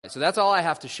So that's all I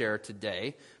have to share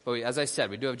today. But as I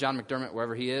said, we do have John McDermott,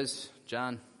 wherever he is.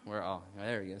 John, where? Oh,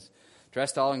 there he is.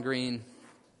 Dressed all in green.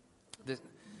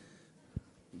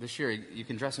 This year, you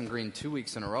can dress in green 2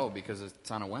 weeks in a row because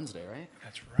it's on a Wednesday, right?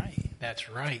 That's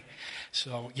right.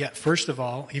 So, yeah, first of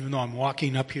all, even though I'm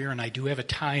walking up here and I do have a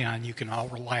tie on, you can all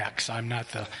relax. I'm not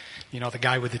the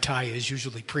guy with the tie is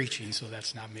usually preaching, so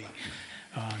that's not me.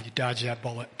 You dodge that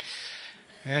bullet.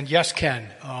 And yes, Ken,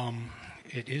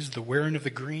 it is the wearing of the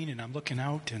green, and I'm looking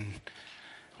out, and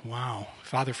wow,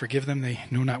 Father, forgive them. They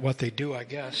know not what they do, I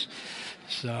guess.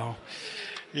 So,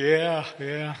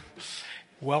 yeah.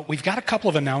 Well, we've got a couple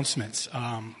of announcements.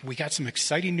 We got some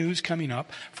exciting news coming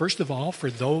up. First of all, for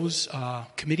those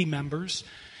committee members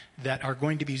that are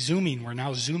going to be Zooming, we're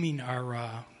now Zooming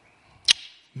our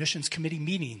missions committee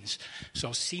meetings.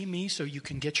 So see me so you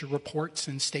can get your reports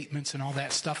and statements and all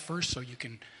that stuff first so you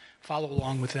can follow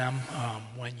along with them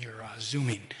when you're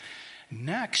Zooming.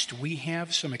 Next, we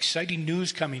have some exciting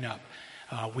news coming up.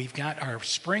 We've got our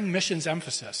spring missions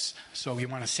emphasis. So we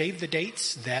want to save the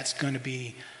dates. That's going to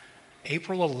be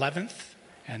April 11th,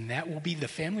 and that will be the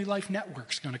Family Life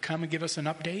Network's going to come and give us an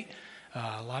update.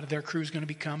 A lot of their crew is going to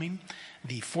be coming.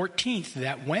 The 14th,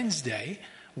 that Wednesday,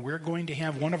 we're going to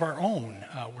have one of our own.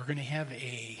 We're going to have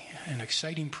an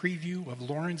exciting preview of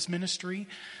Lauren's ministry,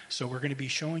 so we're going to be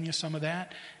showing you some of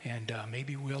that, and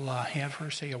maybe we'll have her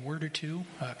say a word or two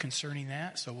concerning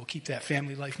that. So we'll keep that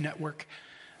Family Life Network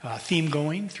theme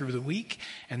going through the week.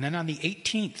 And then on the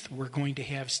 18th, we're going to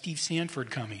have Steve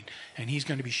Sanford coming, and he's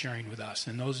going to be sharing with us.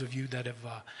 And those of you that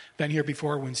have been here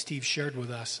before when Steve shared with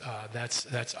us,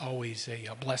 that's always a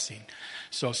blessing.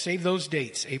 So save those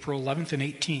dates, April 11th and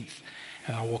 18th.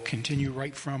 We'll continue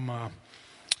right from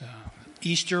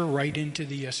Easter right into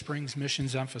the Springs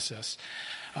Missions emphasis.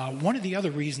 One of the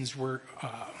other reasons we're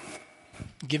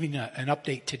giving an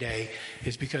update today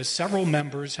is because several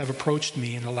members have approached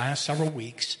me in the last several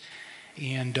weeks,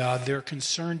 and they're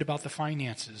concerned about the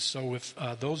finances. So if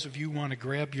those of you want to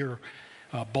grab your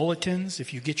bulletins,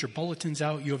 if you get your bulletins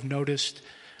out, you have noticed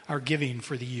our giving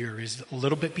for the year is a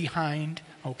little bit behind,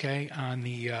 okay,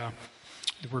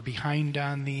 we're behind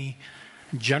on the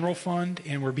general fund,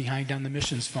 and we're behind on the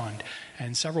missions fund.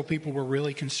 And several people were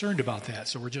really concerned about that,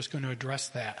 so we're just going to address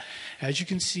that. As you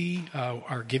can see,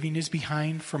 our giving is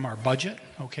behind from our budget,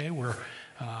 okay? We're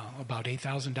about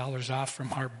 $8,000 off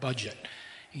from our budget.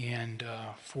 And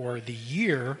for the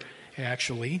year,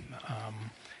 actually,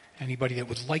 anybody that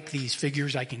would like these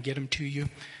figures, I can get them to you.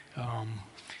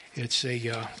 It's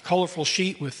a colorful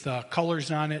sheet with colors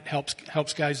on it,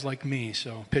 helps guys like me,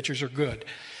 so pictures are good.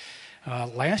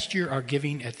 Last year, our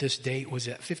giving at this date was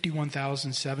at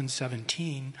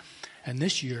 $51,717, and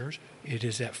this year it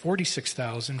is at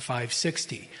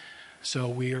 $46,560. So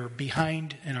we are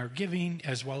behind in our giving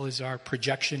as well as our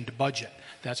projection to budget.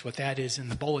 That's what that is in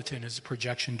the bulletin, is a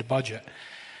projection to budget.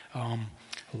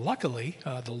 Luckily,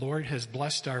 the Lord has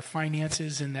blessed our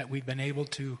finances in that we've been able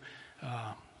to,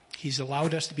 He's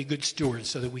allowed us to be good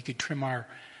stewards so that we could trim our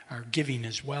giving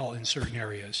as well in certain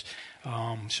areas.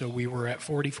 So we were at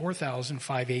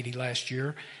 $44,580 last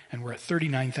year, and we're at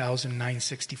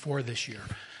 $39,964 this year.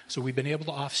 So we've been able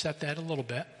to offset that a little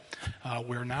bit.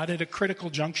 We're not at a critical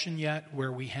junction yet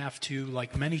where we have to,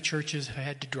 like many churches, have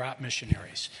had to drop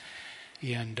missionaries.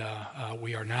 And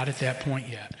we are not at that point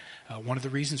yet. One of the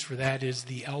reasons for that is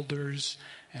the elders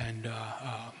and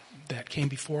that came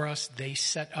before us, they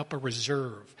set up a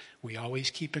reserve. We always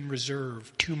keep in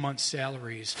reserve 2 months'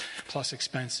 salaries plus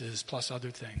expenses plus other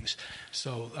things.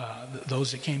 So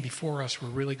those that came before us were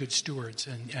really good stewards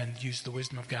and used the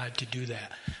wisdom of God to do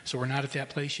that. So we're not at that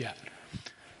place yet.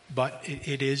 But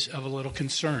it is of a little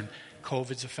concern.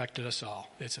 COVID's affected us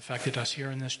all. It's affected us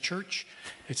here in this church.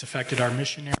 It's affected our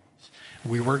missionaries.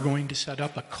 We were going to set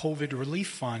up a COVID relief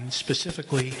fund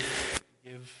specifically to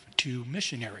give to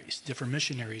missionaries, different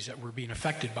missionaries that were being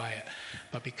affected by it.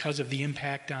 But because of the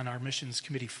impact on our missions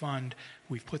committee fund,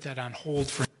 we've put that on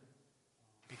hold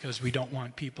because we don't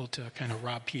want people to kind of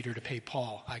rob Peter to pay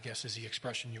Paul, I guess is the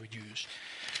expression you would use.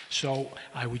 So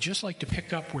I would just like to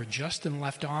pick up where Justin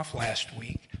left off last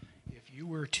week. If you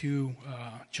were to,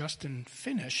 Justin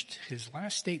finished, his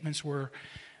last statements were,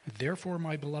 "Therefore,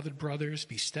 my beloved brothers,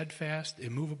 be steadfast,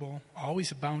 immovable,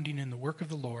 always abounding in the work of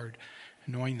the Lord,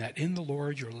 knowing that in the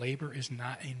Lord your labor is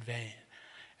not in vain."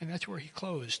 And that's where he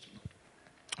closed.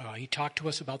 He talked to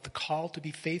us about the call to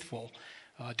be faithful,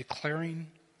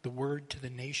 declaring the word to the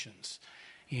nations,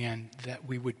 and that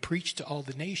we would preach to all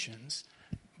the nations,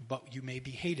 but you may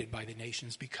be hated by the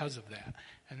nations because of that.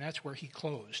 And that's where he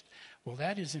closed. Well,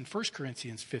 that is in 1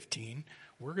 Corinthians 15.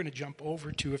 We're going to jump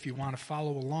over to, if you want to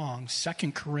follow along,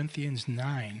 2 Corinthians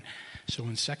 9. So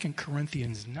in 2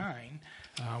 Corinthians 9,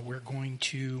 we're going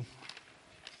to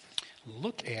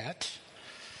look at,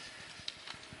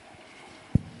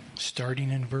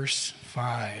 starting in verse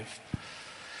 5.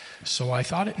 So I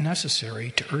thought it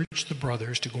necessary to urge the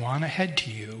brothers to go on ahead to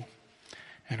you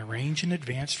and arrange in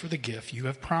advance for the gift you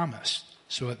have promised,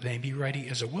 so that they be ready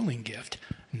as a willing gift,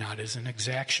 not as an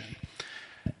exaction.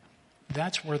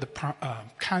 That's where the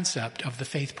concept of the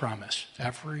faith promise.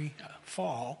 Every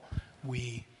fall,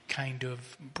 we kind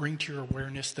of bring to your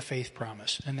awareness the faith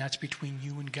promise, and that's between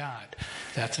you and God.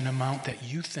 That's an amount that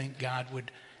you think God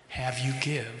would have you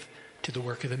give to the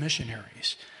work of the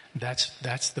missionaries.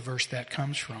 That's the verse that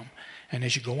comes from. And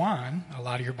as you go on, a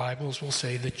lot of your Bibles will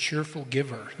say the cheerful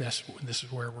giver. This is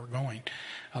where we're going.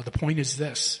 The point is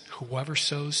this: whoever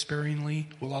sows sparingly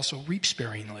will also reap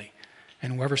sparingly,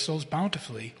 and whoever sows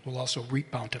bountifully will also reap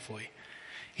bountifully.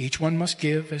 Each one must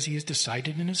give as he has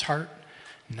decided in his heart,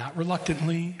 not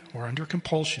reluctantly or under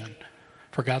compulsion,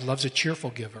 for God loves a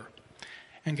cheerful giver.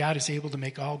 And God is able to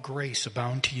make all grace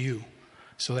abound to you,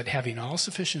 so that having all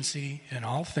sufficiency in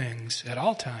all things at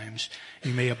all times,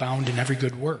 you may abound in every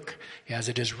good work. As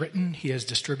it is written, he has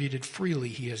distributed freely,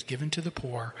 he has given to the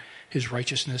poor, his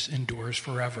righteousness endures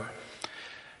forever.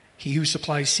 He who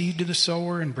supplies seed to the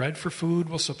sower and bread for food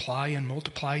will supply and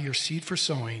multiply your seed for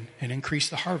sowing and increase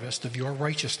the harvest of your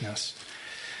righteousness.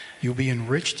 You'll be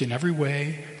enriched in every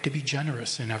way to be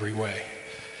generous in every way,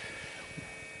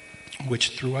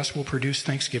 which through us will produce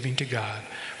thanksgiving to God.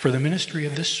 For the ministry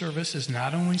of this service is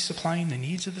not only supplying the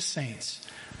needs of the saints,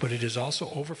 but it is also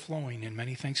overflowing in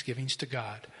many thanksgivings to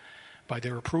God. By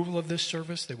their approval of this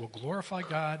service, they will glorify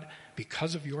God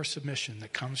because of your submission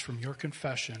that comes from your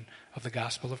confession of the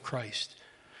gospel of Christ,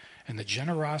 and the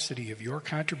generosity of your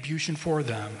contribution for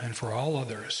them and for all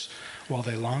others, while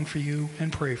they long for you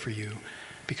and pray for you,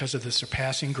 because of the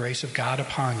surpassing grace of God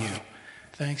upon you.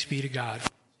 Thanks be to God for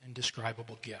his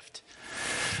indescribable gift.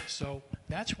 So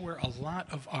that's where a lot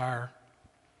of our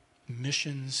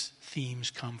missions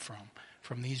themes come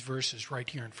from these verses right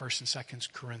here in 1st and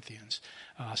 2nd Corinthians,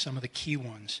 some of the key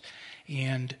ones.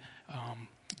 And,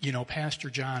 Pastor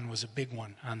John was a big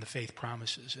one on the faith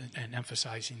promises and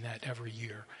emphasizing that every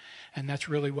year. And that's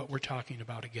really what we're talking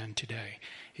about again today,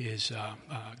 is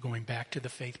going back to the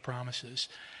faith promises.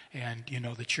 And,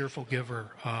 the cheerful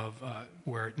giver of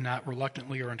where not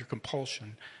reluctantly or under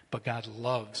compulsion, but God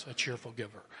loves a cheerful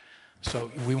giver.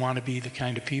 So we want to be the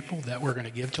kind of people that we're going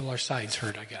to give till our sides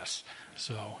hurt, I guess.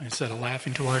 So instead of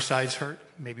laughing till our sides hurt,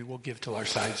 maybe we'll give till our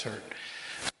sides hurt.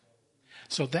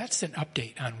 So that's an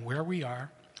update on where we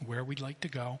are, where we'd like to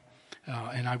go.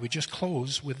 And I would just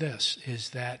close with this, is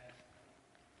that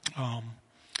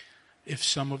if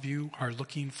some of you are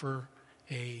looking for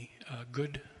a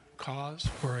good cause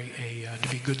or to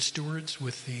be good stewards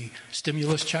with the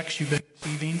stimulus checks you've been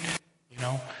receiving,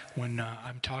 when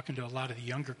I'm talking to a lot of the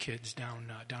younger kids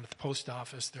down at the post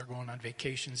office, they're going on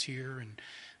vacations here and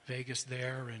Vegas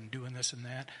there and doing this and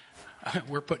that.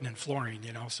 We're putting in flooring,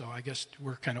 so I guess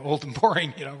we're kind of old and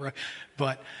boring, right?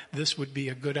 But this would be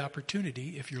a good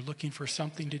opportunity if you're looking for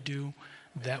something to do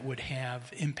that would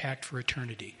have impact for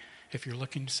eternity, if you're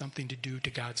looking for something to do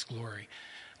to God's glory.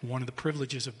 One of the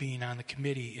privileges of being on the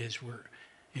committee is we're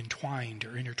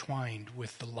intertwined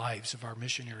with the lives of our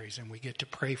missionaries, and we get to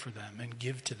pray for them and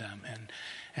give to them,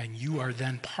 and you are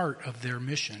then part of their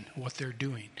mission, what they're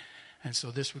doing. And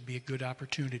so this would be a good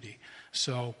opportunity.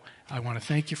 So I want to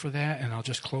thank you for that, and I'll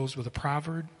just close with a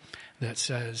proverb that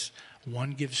says,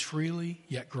 one gives freely,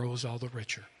 yet grows all the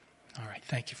richer. All right,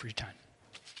 thank you for your time.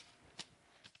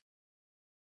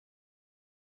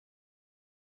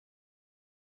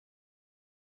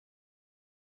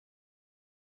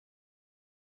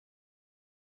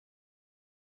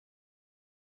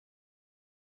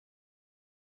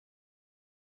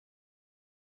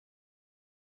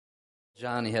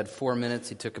 John, he had 4 minutes.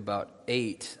 He took about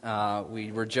 8.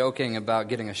 We were joking about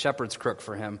getting a shepherd's crook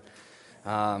for him.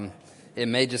 It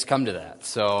may just come to that.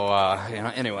 So,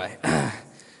 anyway.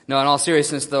 No, in all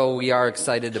seriousness, though, we are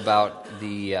excited about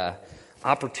the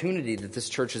opportunity that this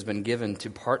church has been given to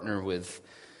partner with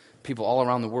people all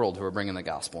around the world who are bringing the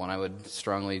gospel. And I would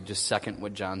strongly just second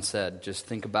what John said. Just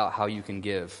think about how you can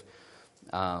give.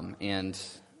 And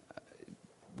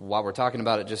while we're talking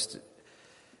about it, just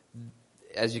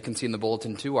as you can see in the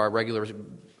bulletin too, our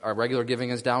regular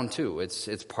giving is down too.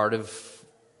 It's part of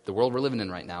the world we're living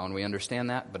in right now, and we understand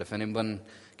that. But if anyone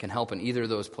can help in either of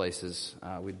those places,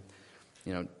 we'd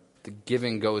the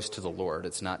giving goes to the Lord.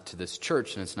 It's not to this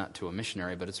church and it's not to a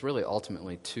missionary, but it's really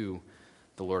ultimately to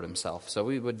the Lord himself. So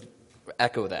we would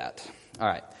echo that. All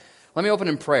right. Let me open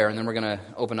in prayer, and then we're going to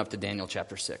open up to Daniel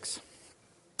chapter 6.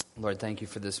 Lord, thank you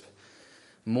for this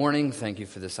morning. Thank you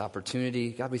for this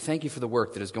opportunity. God, we thank you for the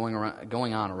work that is going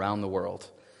on around the world,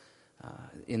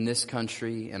 in this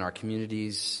country, in our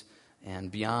communities,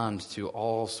 and beyond to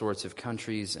all sorts of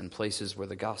countries and places where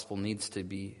the gospel needs to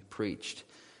be preached.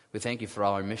 We thank you for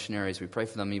all our missionaries. We pray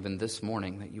for them even this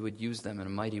morning, that you would use them in a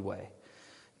mighty way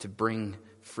to bring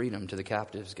freedom to the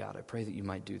captives, God. I pray that you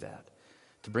might do that,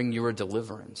 to bring your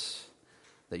deliverance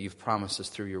that you've promised us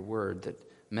through your word, that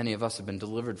many of us have been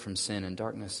delivered from sin and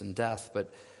darkness and death,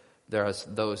 but there are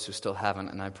those who still haven't,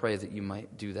 and I pray that you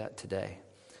might do that today.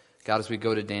 God, as we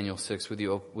go to Daniel 6, would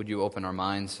you open our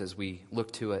minds as we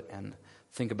look to it and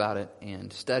think about it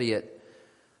and study it?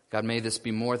 God, may this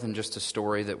be more than just a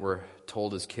story that we're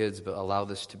told as kids, but allow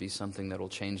this to be something that will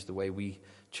change the way we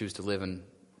choose to live in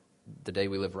the day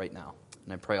we live right now.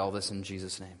 And I pray all this in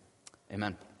Jesus' name.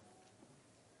 Amen.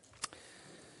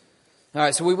 All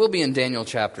right, so we will be in Daniel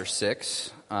chapter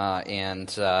 6, and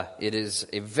it is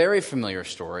a very familiar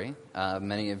story.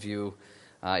 Many of you,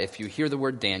 if you hear the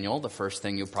word Daniel, the first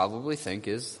thing you'll probably think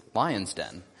is Lion's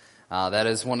Den. That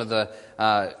is one of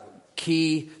the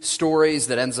key stories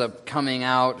that ends up coming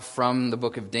out from the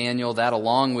book of Daniel, that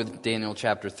along with Daniel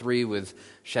chapter 3 with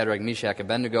Shadrach, Meshach,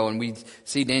 Abednego, and we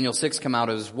see Daniel 6 come out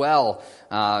as well.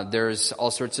 There's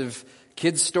all sorts of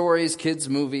kids' stories, kids'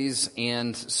 movies,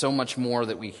 and so much more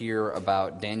that we hear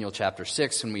about Daniel chapter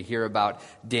 6 when we hear about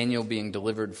Daniel being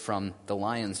delivered from the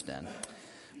lion's den.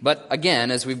 But again,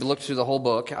 as we've looked through the whole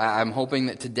book, I'm hoping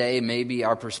that today may be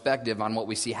our perspective on what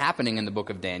we see happening in the book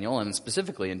of Daniel, and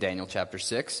specifically in Daniel chapter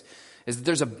 6, is that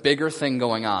there's a bigger thing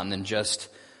going on than just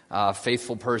a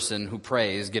faithful person who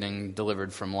prays getting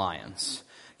delivered from lions.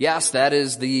 Yes, that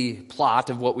is the plot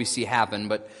of what we see happen,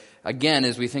 but again,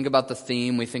 as we think about the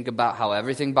theme, we think about how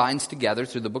everything binds together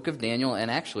through the book of Daniel and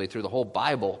actually through the whole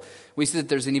Bible. We see that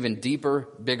there's an even deeper,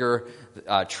 bigger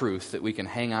truth that we can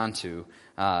hang on to,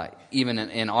 even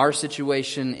in our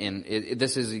situation.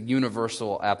 This is a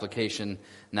universal application,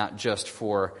 not just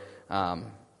for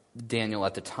Daniel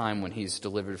at the time when he's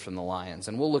delivered from the lions.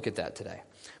 And we'll look at that today.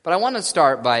 But I want to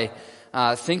start by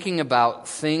thinking about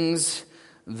things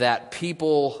that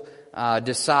people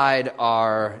decide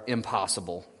are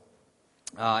impossible.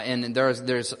 And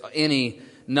there's any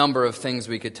number of things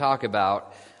we could talk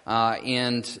about.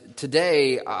 And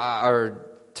today, our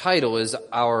title is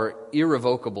Our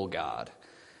Irrevocable God.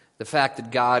 The fact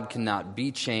that God cannot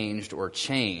be changed or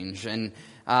change. And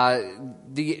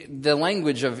the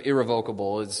language of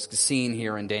irrevocable is seen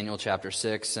here in Daniel chapter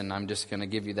 6, and I'm just going to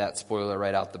give you that spoiler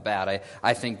right out the bat.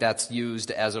 I think that's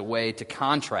used as a way to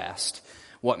contrast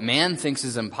what man thinks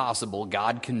is impossible,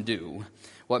 God can do.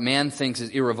 What man thinks is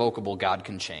irrevocable, God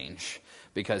can change,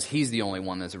 because he's the only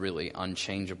one that's really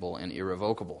unchangeable and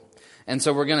irrevocable. And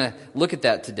so we're going to look at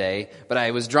that today, but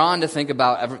I was drawn to think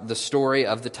about the story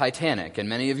of the Titanic, and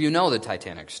many of you know the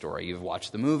Titanic story. You've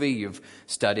watched the movie, you've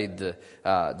studied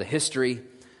the history,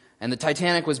 and the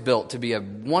Titanic was built to be a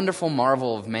wonderful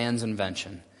marvel of man's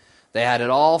invention. They had it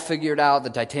all figured out. The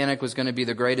Titanic was going to be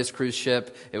the greatest cruise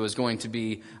ship. It was going to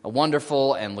be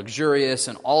wonderful and luxurious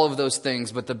and all of those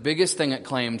things. But the biggest thing it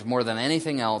claimed more than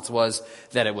anything else was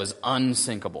that it was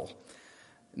unsinkable.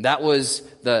 That was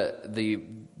the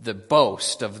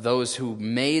boast of those who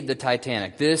made the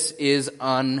Titanic. This is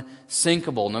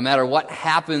unsinkable. No matter what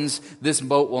happens, this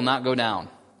boat will not go down.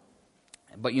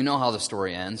 But you know how the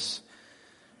story ends.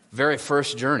 Very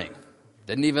first journey.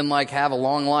 Didn't even have a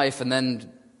long life and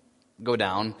then go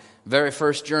down. Very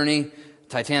first journey,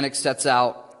 Titanic sets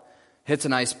out, hits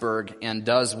an iceberg, and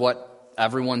does what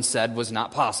everyone said was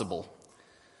not possible.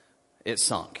 It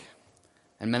sunk.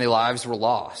 And many lives were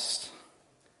lost.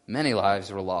 Many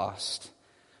lives were lost.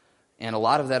 And a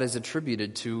lot of that is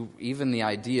attributed to even the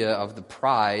idea of the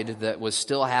pride that was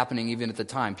still happening even at the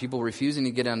time. People refusing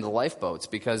to get into the lifeboats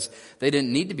because they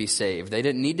didn't need to be saved. They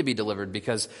didn't need to be delivered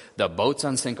because the boat's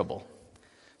unsinkable.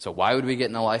 So why would we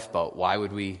get in a lifeboat? Why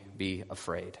would we be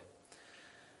afraid?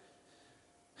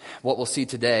 What we'll see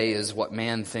today is what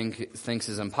man thinks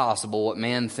is impossible, what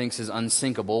man thinks is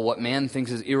unsinkable, what man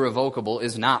thinks is irrevocable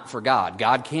is not for God.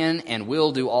 God can and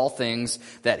will do all things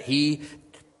that he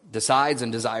decides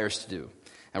and desires to do.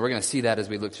 And we're going to see that as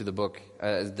we look through the book,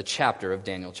 the chapter of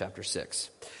Daniel chapter 6.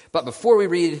 But before we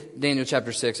read Daniel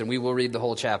chapter 6, and we will read the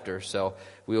whole chapter, so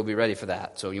we will be ready for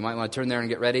that. So you might want to turn there and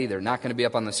get ready. They're not going to be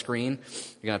up on the screen.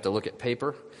 You're going to have to look at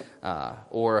paper,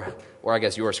 or I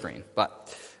guess your screen.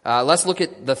 But Let's look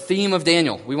at the theme of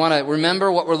Daniel. We want to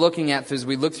remember what we're looking at as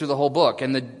we look through the whole book.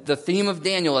 And the theme of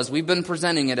Daniel, as we've been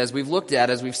presenting it, as we've looked at,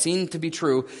 as we've seen to be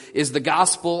true, is the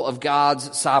gospel of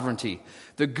God's sovereignty.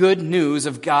 The good news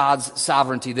of God's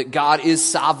sovereignty, that God is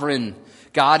sovereign.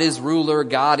 God is ruler,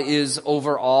 God is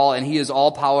over all, and He is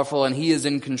all-powerful, and He is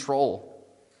in control.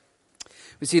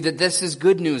 We see that this is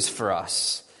good news for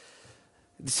us.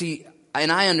 See,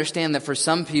 and I understand that for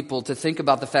some people to think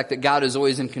about the fact that God is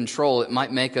always in control, it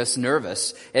might make us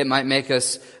nervous. It might make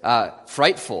us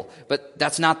frightful. But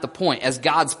that's not the point. As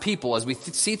God's people, as we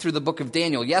see through the book of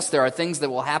Daniel, yes, there are things that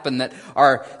will happen that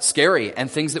are scary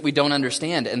and things that we don't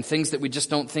understand and things that we just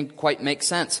don't think quite make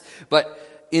sense. But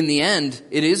in the end,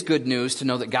 it is good news to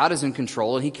know that God is in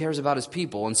control and He cares about His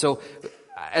people. And so,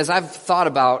 as I've thought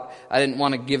about, I didn't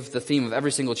want to give the theme of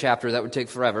every single chapter, that would take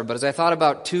forever, but as I thought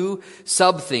about two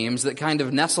sub-themes that kind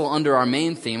of nestle under our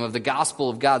main theme of the gospel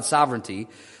of God's sovereignty,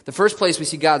 the first place we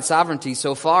see God's sovereignty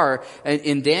so far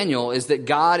in Daniel is that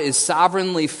God is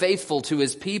sovereignly faithful to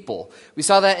His people. We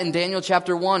saw that in Daniel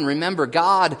chapter 1. Remember,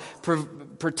 God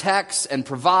protects and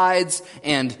provides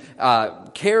and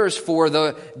cares for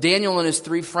Daniel and his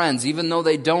three friends, even though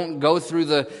they don't go through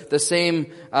the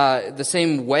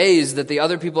same ways that the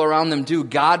other people around them do.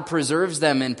 God preserves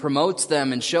them and promotes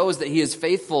them and shows that He is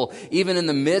faithful even in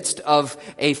the midst of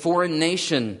a foreign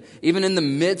nation, even in the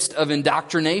midst of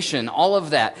indoctrination, all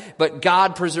of that. But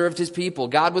God preserved His people.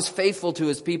 God was faithful to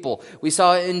His people. We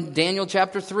saw in Daniel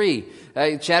chapter 3,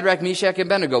 Shadrach, Meshach, and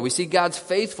Abednego. We see God's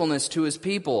faithfulness to His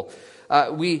people.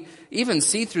 We even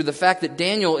see through the fact that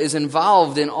Daniel is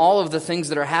involved in all of the things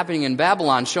that are happening in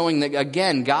Babylon, showing that,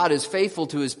 again, God is faithful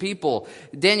to His people.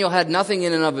 Daniel had nothing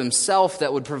in and of himself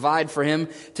that would provide for him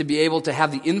to be able to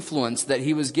have the influence that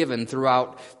he was given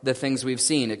throughout the things we've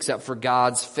seen, except for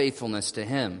God's faithfulness to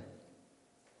him.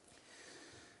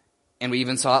 And we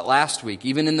even saw it last week.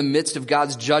 Even in the midst of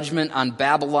God's judgment on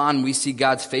Babylon, we see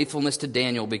God's faithfulness to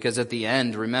Daniel, because at the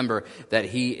end, remember that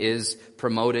he is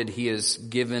promoted, he is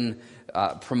given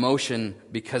promotion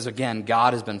because, again,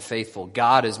 God has been faithful.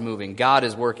 God is moving. God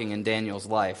is working in Daniel's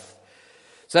life.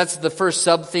 So that's the first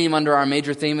sub-theme under our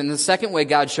major theme. And the second way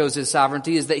God shows His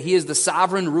sovereignty is that He is the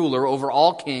sovereign ruler over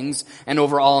all kings and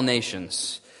over all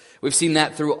nations. We've seen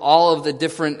that through all of the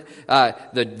different,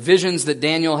 the visions that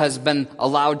Daniel has been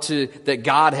allowed to, that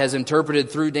God has interpreted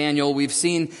through Daniel. We've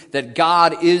seen that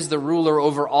God is the ruler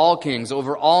over all kings,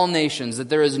 over all nations, that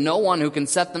there is no one who can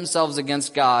set themselves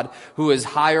against God who is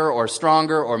higher or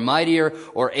stronger or mightier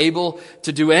or able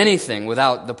to do anything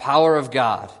without the power of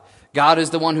God. God is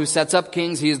the one who sets up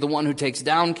kings. He is the one who takes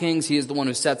down kings. He is the one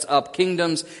who sets up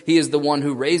kingdoms. He is the one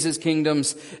who raises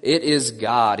kingdoms. It is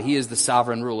God. He is the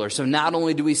sovereign ruler. So not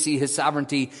only do we see His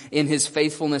sovereignty in His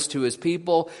faithfulness to His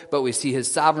people, but we see His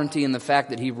sovereignty in the fact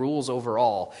that He rules over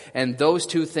all. And those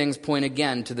two things point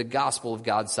again to the gospel of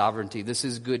God's sovereignty. This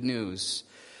is good news.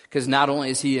 Because not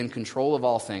only is He in control of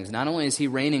all things, not only is He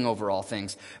reigning over all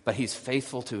things, but He's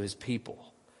faithful to His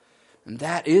people. And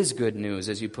that is good news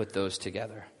as you put those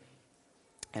together.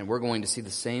 And we're going to see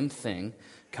the same thing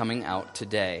coming out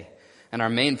today. And our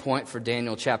main point for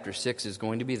Daniel chapter 6 is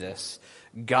going to be this: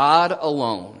 God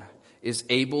alone is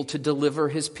able to deliver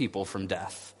His people from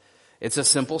death. It's a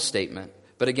simple statement,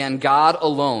 but again, God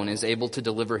alone is able to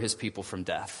deliver His people from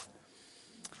death.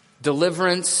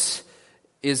 Deliverance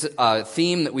is a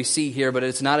theme that we see here, but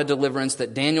it's not a deliverance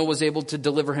that Daniel was able to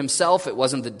deliver himself. It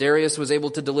wasn't that Darius was able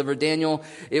to deliver Daniel.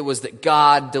 It was that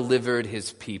God delivered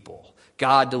His people.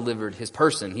 God delivered His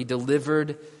person. He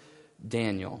delivered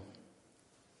Daniel.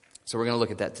 So we're going to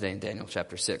look at that today in Daniel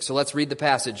chapter 6. So let's read the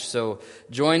passage. So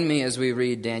join me as we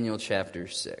read Daniel chapter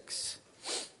 6.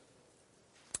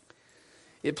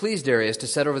 It pleased Darius to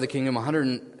set over the kingdom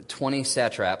 120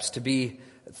 satraps to be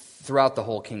throughout the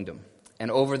whole kingdom. And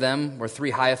over them were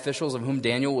 3 high officials, of whom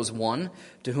Daniel was one,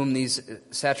 to whom these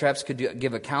satraps could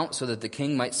give account so that the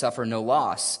king might suffer no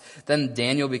loss. Then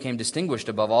Daniel became distinguished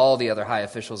above all the other high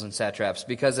officials and satraps,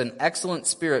 because an excellent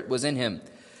spirit was in him.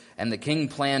 And the king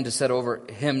planned to set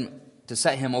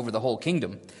him over the whole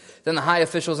kingdom. Then the high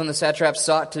officials and the satraps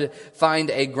sought to find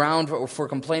a ground for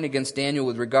complaint against Daniel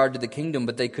with regard to the kingdom,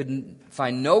 but they couldn't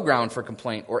find no ground for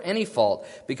complaint or any fault,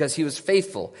 because he was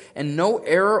faithful, and no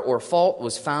error or fault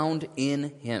was found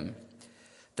in him.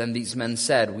 Then these men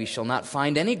said, "We shall not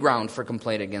find any ground for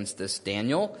complaint against this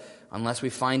Daniel, unless we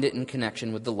find it in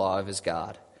connection with the law of his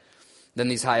God." Then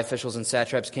these high officials and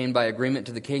satraps came by agreement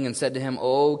to the king and said to him,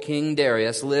 "O King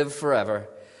Darius, live forever.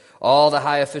 All the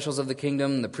high officials of the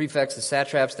kingdom, the prefects, the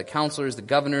satraps, the counselors, the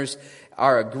governors,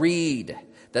 are agreed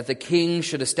that the king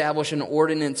should establish an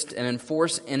ordinance and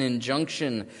enforce an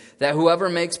injunction that whoever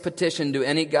makes petition to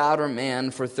any god or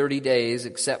man for 30 days,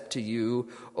 except to you,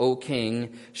 O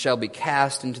king, shall be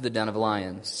cast into the den of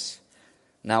lions.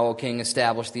 Now, O king,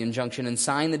 establish the injunction and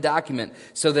sign the document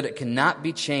so that it cannot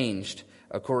be changed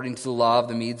according to the law of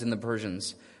the Medes and the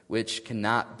Persians, which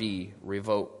cannot be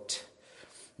revoked.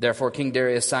 Therefore, King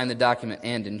Darius signed the document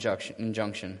and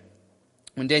injunction.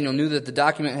 When Daniel knew that the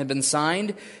document had been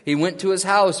signed, he went to his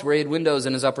house where he had windows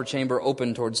in his upper chamber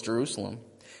open towards Jerusalem.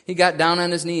 He got down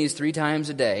on his knees 3 times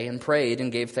a day and prayed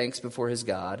and gave thanks before his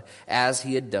God, as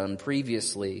he had done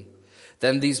previously.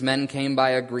 Then these men came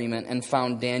by agreement and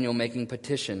found Daniel making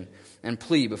petition and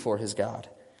plea before his God.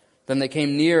 Then they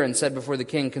came near and said before the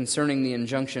king concerning the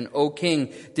injunction, O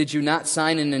king, did you not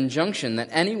sign an injunction that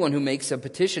anyone who makes a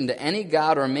petition to any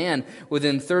god or man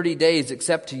within 30 days,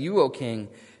 except to you, O king,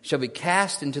 shall be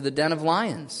cast into the den of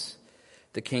lions?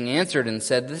 The king answered and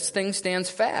said, this thing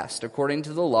stands fast according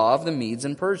to the law of the Medes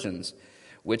and Persians,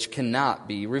 which cannot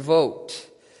be revoked.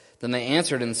 Then they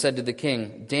answered and said to the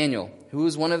king, Daniel, who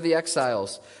is one of the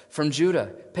exiles from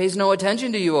Judah, pays no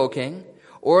attention to you, O king,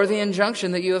 or the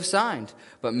injunction that you have signed,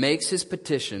 but makes his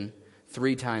petition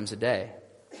 3 times a day.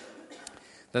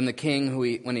 Then the king,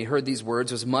 when he heard these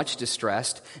words, was much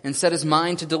distressed and set his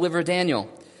mind to deliver Daniel.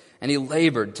 And he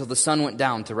labored till the sun went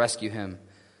down to rescue him.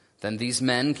 Then these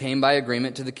men came by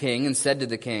agreement to the king and said to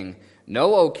the king,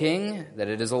 Know, O king, that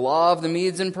it is a law of the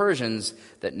Medes and Persians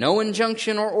that no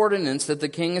injunction or ordinance that the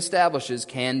king establishes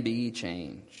can be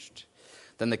changed.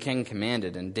 Then the king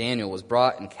commanded, and Daniel was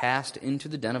brought and cast into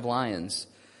the den of lions.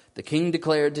 The king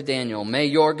declared to Daniel, May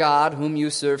your God, whom you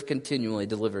serve continually,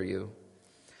 deliver you.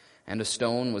 And a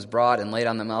stone was brought and laid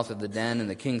on the mouth of the den, and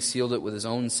the king sealed it with his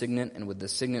own signet and with the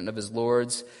signet of his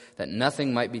lords, that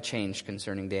nothing might be changed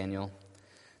concerning Daniel.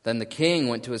 Then the king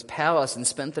went to his palace and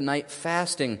spent the night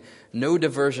fasting. No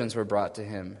diversions were brought to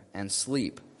him, and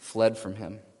sleep fled from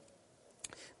him.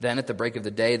 Then at the break of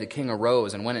the day, the king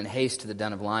arose and went in haste to the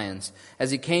den of lions. As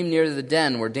he came near to the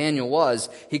den where Daniel was,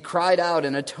 he cried out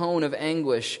in a tone of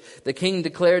anguish. The king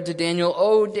declared to Daniel,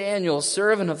 O Daniel,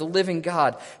 servant of the living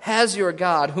God, has your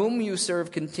God, whom you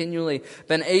serve continually,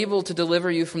 been able to deliver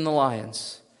you from the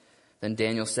lions? Then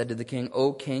Daniel said to the king,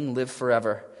 O king, live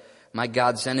forever. My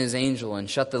God sent his angel and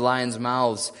shut the lions'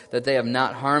 mouths, that they have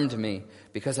not harmed me,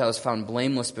 because I was found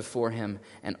blameless before him,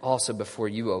 and also before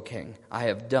you, O king. I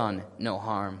have done no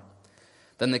harm.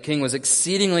 Then the king was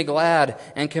exceedingly glad,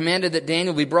 and commanded that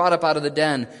Daniel be brought up out of the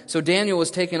den. So Daniel was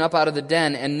taken up out of the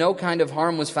den, and no kind of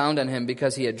harm was found on him,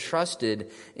 because he had trusted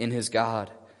in his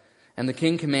God. And the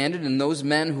king commanded, and those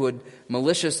men who had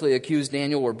maliciously accused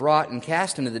Daniel were brought and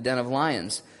cast into the den of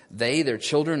lions, they, their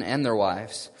children, and their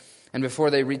wives. And before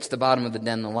they reached the bottom of the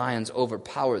den, the lions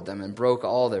overpowered them and broke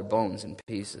all their bones in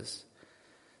pieces.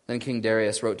 Then King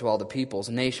Darius wrote to all the peoples,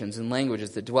 nations, and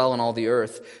languages that dwell on all the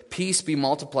earth, Peace be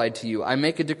multiplied to you. I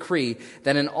make a decree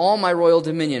that in all my royal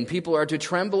dominion people are to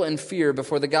tremble and fear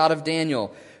before the God of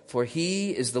Daniel, for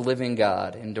he is the living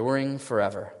God, enduring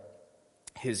forever.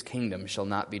 His kingdom shall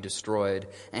not be destroyed,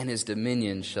 and his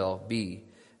dominion shall be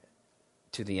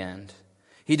to the end.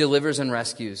 He delivers and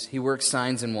rescues. He works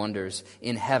signs and wonders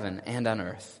in heaven and on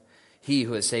earth. He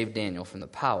who has saved Daniel from the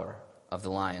power of the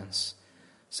lions.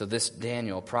 So this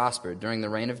Daniel prospered during the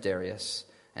reign of Darius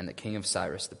and the king of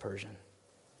Cyrus the Persian.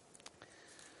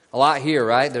 A lot here,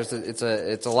 right? It's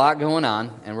a lot going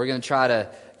on, and we're going to try to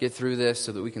get through this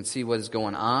so that we can see what is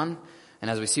going on.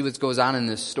 And as we see what goes on in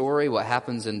this story, what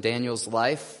happens in Daniel's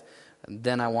life,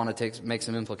 then I want to make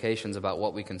some implications about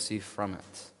what we can see from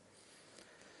it.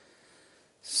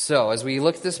 So, as we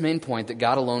look at this main point that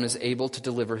God alone is able to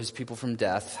deliver his people from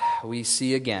death, we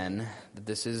see again that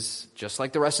this is just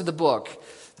like the rest of the book.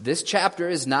 This chapter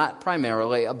is not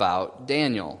primarily about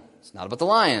Daniel. It's not about the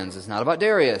lions. It's not about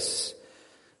Darius.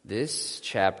 This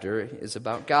chapter is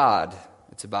about God.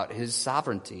 It's about his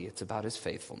sovereignty. It's about his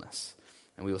faithfulness.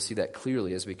 And we will see that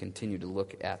clearly as we continue to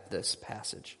look at this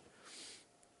passage.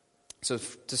 So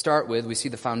to start with, we see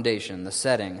the foundation, the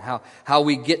setting, how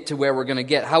we get to where we're going to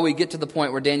get, how we get to the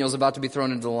point where Daniel's about to be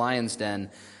thrown into the lion's den.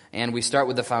 And we start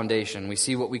with the foundation. We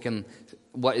see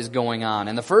what is going on.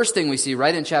 And the first thing we see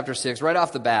right in chapter 6, right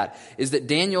off the bat, is that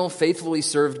Daniel faithfully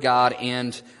served God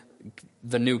and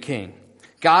the new king.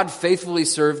 God faithfully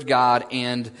served God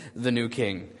and the new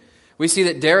king. We see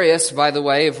that Darius, by the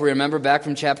way, if we remember back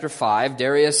from chapter 5,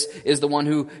 Darius is the one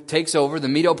who takes over. The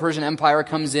Medo-Persian Empire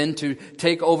comes in to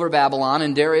take over Babylon,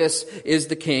 and Darius is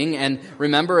the king. And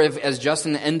remember, as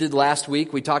Justin ended last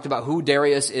week, we talked about who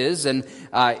Darius is, and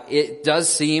it does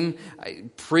seem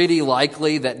pretty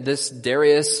likely that this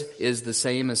Darius is the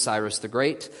same as Cyrus the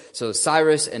Great. So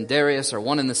Cyrus and Darius are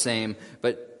one and the same,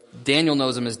 but Daniel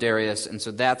knows him as Darius, and so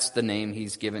that's the name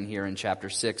he's given here in chapter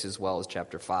 6 as well as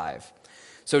chapter 5.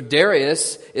 So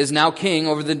Darius is now king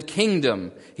over the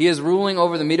kingdom. He is ruling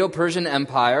over the Medo-Persian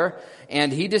Empire,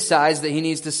 and he decides that he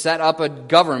needs to set up a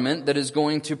government that is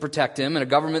going to protect him, and a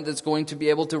government that's going to be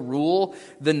able to rule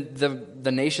the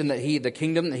nation the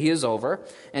kingdom that he is over.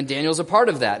 And Daniel's a part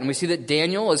of that. And we see that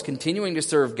Daniel is continuing to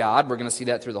serve God. We're going to see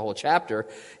that through the whole chapter.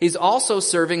 He's also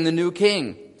serving the new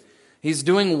king. He's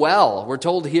doing well. We're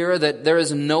told here that there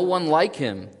is no one like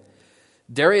him.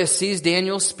 Darius sees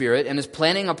Daniel's spirit and is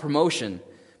planning a promotion,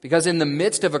 because in the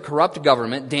midst of a corrupt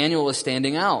government, Daniel is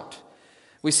standing out.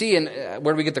 We see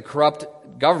where do we get the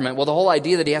corrupt government? Well, the whole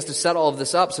idea that he has to set all of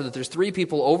this up so that there's 3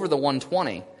 people over the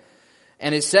 120.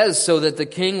 And it says so that the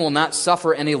king will not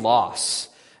suffer any loss.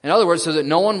 In other words, so that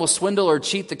no one will swindle or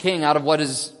cheat the king out of what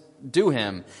is due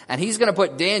him. And he's going to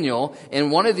put Daniel in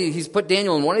he's put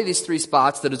Daniel in one of these 3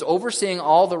 spots that is overseeing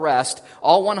all the rest,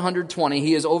 all 120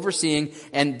 he is overseeing,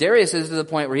 and Darius is to the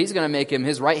point where he's going to make him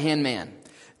his right-hand man.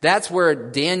 That's where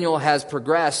Daniel has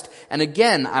progressed. And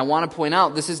again, I want to point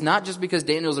out, this is not just because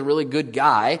Daniel's a really good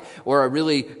guy or a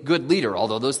really good leader,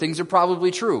 although those things are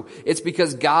probably true. It's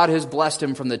because God has blessed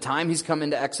him from the time he's come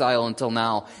into exile until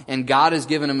now. And God has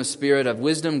given him a spirit of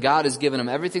wisdom. God has given him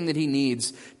everything that he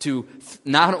needs to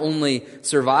not only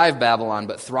survive Babylon,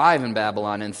 but thrive in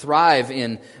Babylon and thrive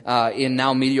in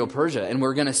now Medo-Persia. And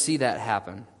we're going to see that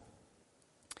happen.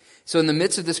 So in the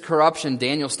midst of this corruption,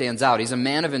 Daniel stands out. He's a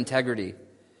man of integrity.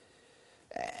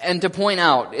 And to point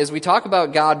out, as we talk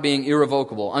about God being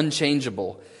irrevocable,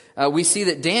 unchangeable, we see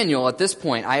that Daniel, at this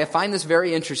point, I find this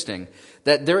very interesting,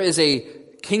 that there is a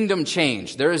kingdom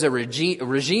change. There is a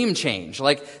regime change.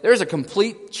 Like, there's a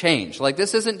complete change. Like,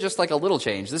 this isn't just like a little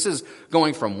change. This is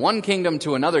going from one kingdom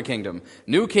to another kingdom.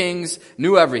 New kings,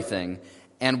 new everything.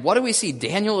 And what do we see?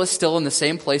 Daniel is still in the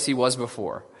same place he was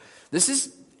before. This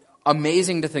is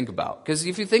amazing to think about. Because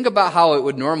if you think about how it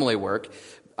would normally work,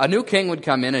 a new king would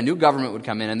come in, a new government would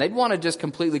come in, and they'd want to just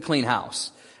completely clean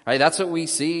house. Right? That's what we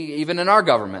see even in our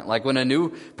government. Like when a new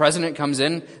president comes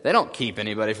in, they don't keep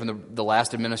anybody from the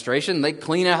last administration. They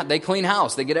clean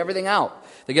house. They get everything out.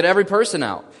 They get every person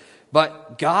out.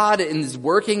 But God is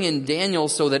working in Daniel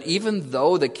so that even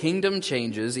though the kingdom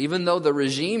changes, even though the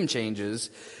regime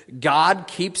changes, God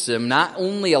keeps him not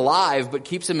only alive, but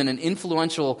keeps him in an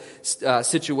influential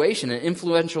situation, an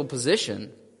influential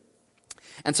position.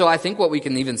 And so I think what we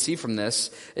can even see from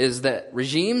this is that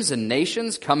regimes and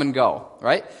nations come and go,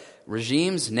 right?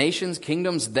 Regimes, nations,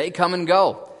 kingdoms, they come and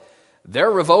go. They're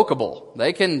revocable.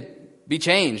 They can be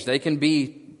changed. They can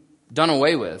be done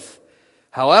away with.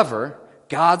 However,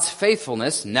 God's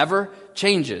faithfulness never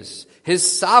changes.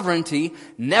 His sovereignty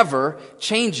never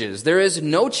changes. There is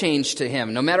no change to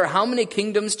him. No matter how many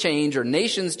kingdoms change or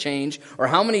nations change or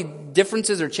how many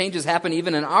differences or changes happen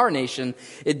even in our nation,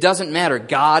 it doesn't matter.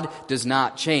 God does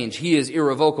not change. He is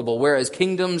irrevocable. Whereas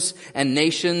kingdoms and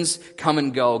nations come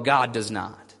and go, God does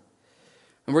not.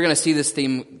 And we're going to see this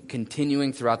theme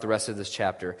continuing throughout the rest of this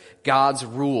chapter. God's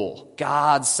rule,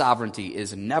 God's sovereignty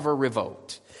is never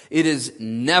revoked. It is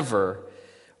never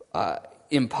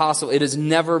impossible. It is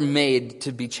never made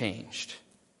to be changed.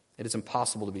 It is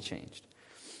impossible to be changed.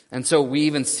 And so we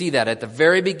even see that at the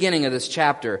very beginning of this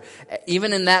chapter,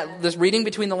 even in this reading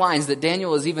between the lines, that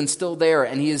Daniel is even still there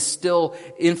and he is still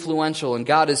influential and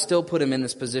God has still put him in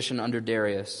this position under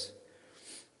Darius.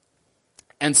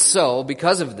 And so,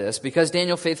 because of this, because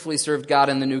Daniel faithfully served God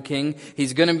and the new king,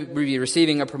 he's going to be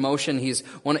receiving a promotion. He's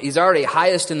already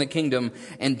highest in the kingdom,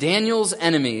 and Daniel's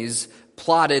enemies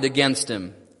plotted against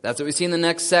him. That's what we see in the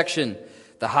next section.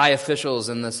 The high officials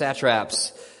and the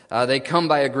satraps, they come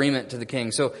by agreement to the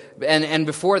king. So, and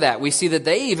before that, we see that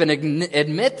they even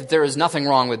admit that there is nothing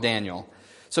wrong with Daniel.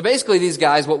 So basically these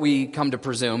guys, what we come to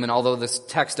presume, and although this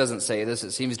text doesn't say this,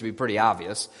 it seems to be pretty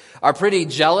obvious, are pretty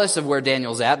jealous of where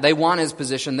Daniel's at. They want his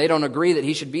position. They don't agree that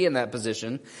he should be in that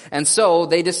position. And so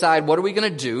they decide, what are we going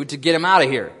to do to get him out of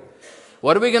here?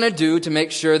 What are we going to do to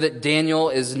make sure that Daniel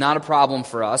is not a problem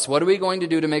for us? What are we going to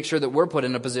do to make sure that we're put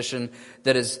in a position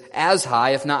that is as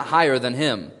high, if not higher than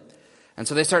him? And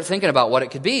so they start thinking about what it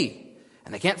could be.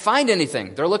 And they can't find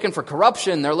anything. They're looking for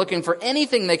corruption. They're looking for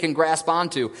anything they can grasp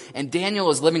onto. And Daniel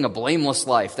is living a blameless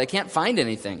life. They can't find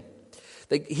anything.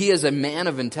 He is a man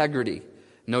of integrity.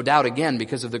 No doubt, again,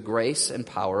 because of the grace and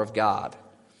power of God.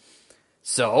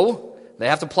 So, they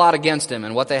have to plot against him,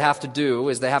 and what they have to do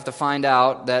is they have to find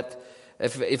out that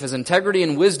if his integrity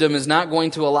and wisdom is not going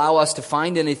to allow us to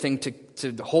find anything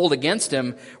to hold against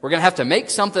him, we're going to have to make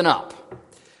something up.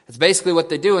 It's basically what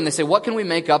they do, and they say, what can we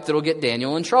make up that will get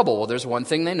Daniel in trouble? Well, there's one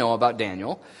thing they know about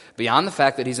Daniel, beyond the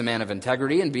fact that he's a man of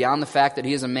integrity and beyond the fact that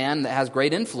he is a man that has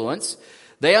great influence.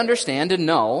 They understand and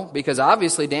know, because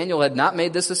obviously Daniel had not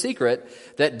made this a secret,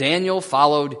 that Daniel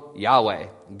followed Yahweh,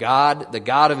 God, the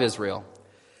God of Israel.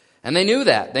 And they knew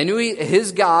that. They knew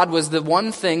his God was the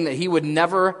one thing that he would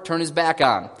never turn his back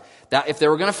on. That if they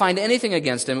were going to find anything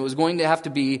against him, it was going to have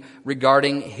to be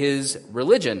regarding his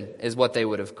religion, is what they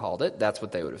would have called it. That's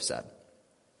what they would have said.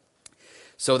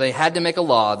 So they had to make a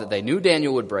law that they knew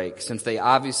Daniel would break, since they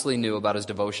obviously knew about his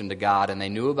devotion to God and they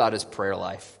knew about his prayer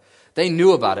life. They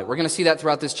knew about it. We're going to see that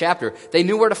throughout this chapter. They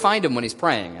knew where to find him when he's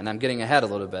praying, and I'm getting ahead a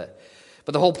little bit.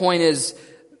 But the whole point is,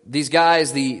 these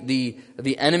guys, the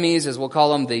enemies, as we'll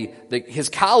call them, his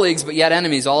colleagues, but yet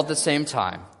enemies all at the same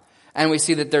time. And we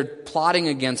see that they're plotting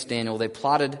against Daniel. They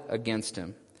plotted against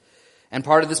him. And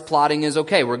part of this plotting is,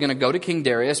 okay, we're going to go to King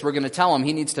Darius. We're going to tell him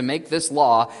he needs to make this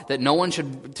law that no one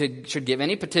should give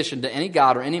any petition to any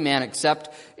god or any man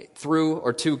except through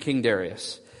or to King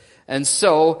Darius. And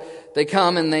so they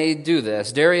come and they do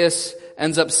this. Darius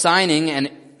ends up signing an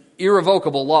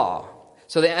irrevocable law.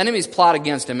 So the enemies plot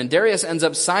against him, and Darius ends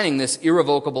up signing this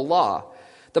irrevocable law.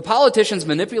 The politicians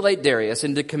manipulate Darius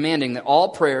into commanding that all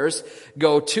prayers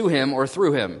go to him or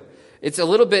through him. It's a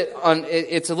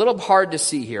little hard to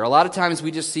see here. A lot of times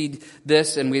we just see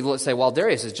this and we say, well,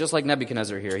 Darius is just like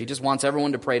Nebuchadnezzar here. He just wants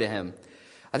everyone to pray to him.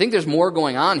 I think there's more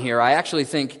going on here. I actually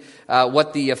think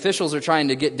what the officials are trying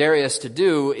to get Darius to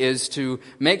do is to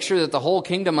make sure that the whole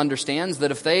kingdom understands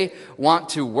that if they want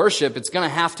to worship, it's going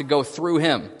to have to go through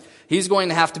him. He's going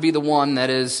to have to be the one that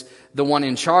is the one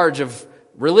in charge of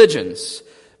religions,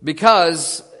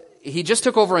 because he just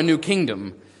took over a new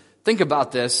kingdom. Think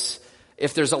about this.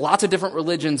 If there's lots of different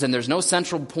religions and there's no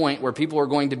central point where people are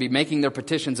going to be making their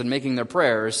petitions and making their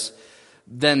prayers,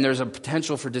 then there's a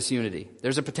potential for disunity.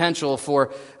 There's a potential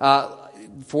for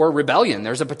rebellion.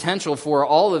 There's a potential for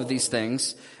all of these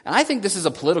things. And I think this is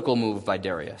a political move by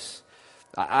Darius.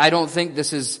 I don't think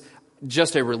this is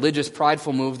just a religious,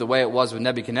 prideful move the way it was with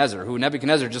Nebuchadnezzar, who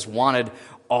Nebuchadnezzar just wanted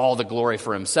all the glory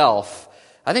for himself.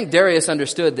 I think Darius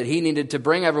understood that he needed to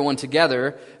bring everyone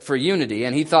together for unity,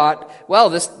 and he thought, well,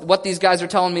 what these guys are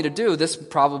telling me to do, this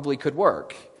probably could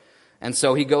work. And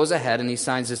so he goes ahead and he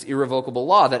signs this irrevocable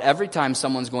law that every time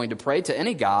someone's going to pray to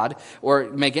any god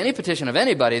or make any petition of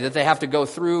anybody, that they have to go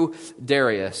through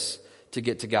Darius to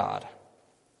get to God.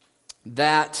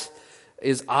 That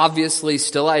is obviously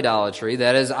still idolatry.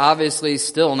 That is obviously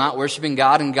still not worshiping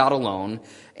God and God alone.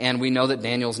 And we know that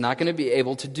Daniel's not going to be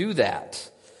able to do that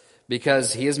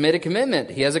because he has made a commitment.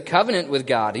 He has a covenant with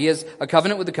God. He has a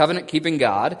covenant with the covenant-keeping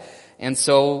God. And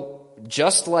so,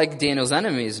 just like Daniel's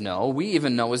enemies know, we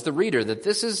even know as the reader that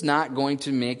this is not going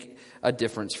to make a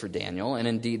difference for Daniel. And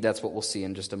indeed, that's what we'll see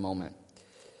in just a moment.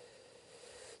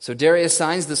 So Darius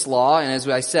signs this law, and as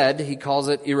I said, he calls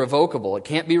it irrevocable. It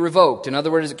can't be revoked. In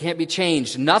other words, it can't be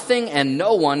changed. Nothing and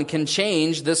no one can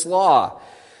change this law.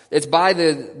 It's by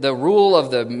the rule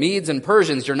of the Medes and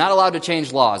Persians. You're not allowed to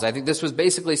change laws. I think this was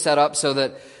basically set up so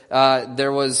that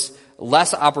there was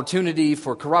less opportunity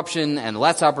for corruption and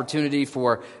less opportunity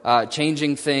for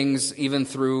changing things, even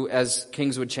through as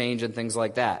kings would change and things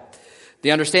like that.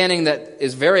 The understanding that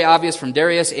is very obvious from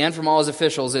Darius and from all his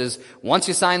officials is once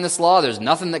you sign this law, there's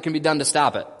nothing that can be done to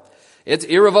stop it. It's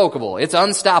irrevocable. It's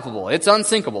unstoppable. It's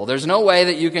unsinkable. There's no way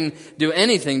that you can do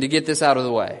anything to get this out of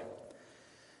the way.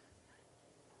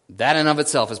 That in of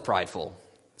itself is prideful,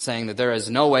 saying that there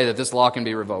is no way that this law can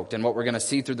be revoked. And what we're going to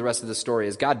see through the rest of the story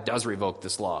is God does revoke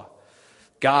this law.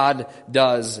 God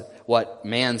does what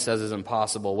man says is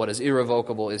impossible. What is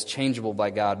irrevocable is changeable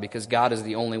by God, because God is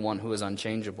the only one who is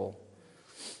unchangeable.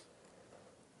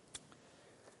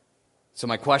 So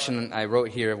my question I wrote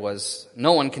here was,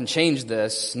 no one can change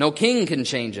this. No king can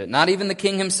change it. Not even the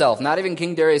king himself. Not even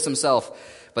King Darius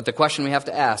himself. But the question we have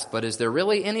to ask, but is there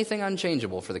really anything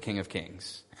unchangeable for the King of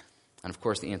Kings? And of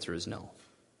course the answer is no.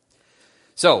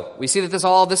 So we see that this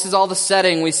is all the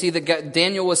setting. We see that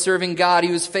Daniel was serving God.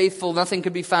 He was faithful. Nothing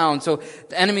could be found. So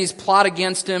the enemies plot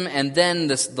against him, and then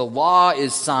the law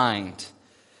is signed.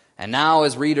 And now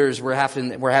as readers, we're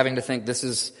having to think this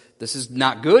is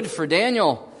not good for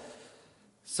Daniel.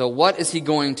 So what is he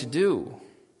going to do?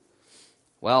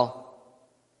 Well,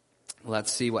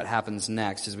 let's see what happens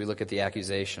next as we look at the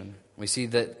accusation. We see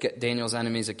that Daniel's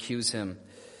enemies accuse him.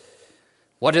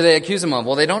 What do they accuse him of?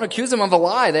 Well, they don't accuse him of a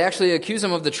lie. They actually accuse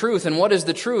him of the truth. And what is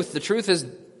the truth? The truth is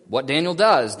what Daniel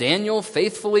does. Daniel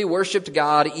faithfully worshiped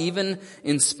God even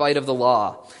in spite of the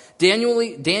law.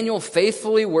 Daniel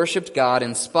faithfully worshiped God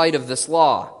in spite of this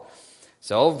law.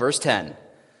 So, verse 10.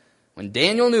 When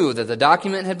Daniel knew that the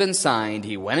document had been signed,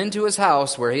 he went into his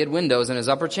house where he had windows in his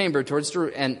upper chamber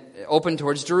open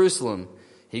towards Jerusalem.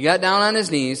 He got down on his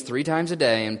knees 3 times a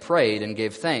day and prayed and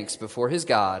gave thanks before his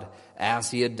God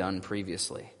as he had done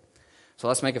previously. So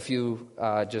let's make a few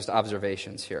just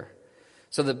observations here.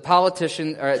 So the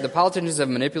politicians have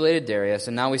manipulated Darius,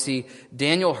 and now we see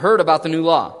Daniel heard about the new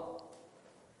law.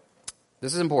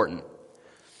 This is important.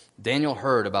 Daniel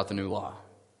heard about the new law.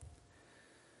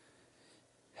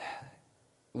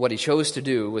 What he chose to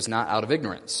do was not out of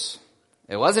ignorance.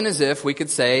 It wasn't as if we could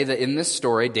say that in this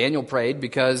story, Daniel prayed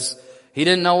because he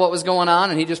didn't know what was going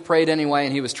on and he just prayed anyway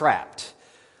and he was trapped.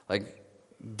 Like,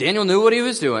 Daniel knew what he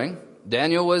was doing.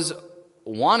 Daniel was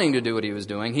wanting to do what he was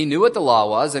doing. He knew what the law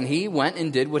was, and he went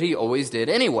and did what he always did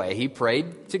anyway. He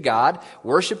prayed to God,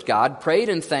 worshiped God, prayed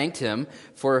and thanked him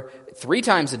for 3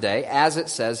 times a day, as it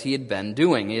says he had been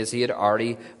doing, as he had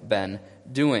already been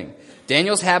doing.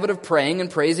 Daniel's habit of praying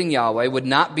and praising Yahweh would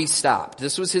not be stopped.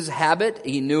 This was his habit.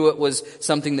 He knew it was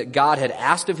something that God had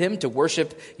asked of him to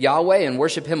worship Yahweh and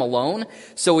worship him alone.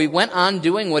 So he went on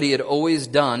doing what he had always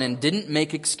done and didn't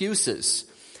make excuses.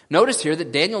 Notice here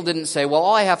that Daniel didn't say, well,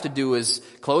 all I have to do is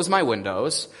close my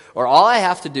windows, or all I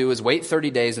have to do is wait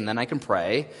 30 days and then I can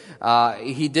pray.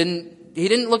 He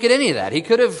didn't look at any of that. He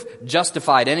could have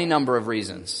justified any number of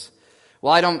reasons.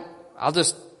 Well, I'll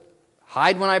just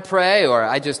hide when I pray, or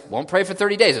I just won't pray for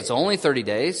 30 days. It's only 30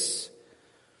 days.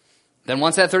 Then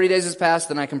once that 30 days has passed,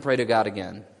 then I can pray to God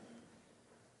again.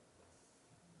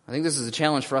 I think this is a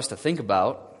challenge for us to think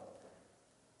about.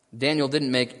 Daniel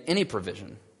didn't make any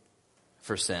provision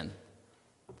for sin.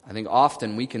 I think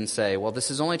often we can say, well,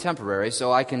 this is only temporary,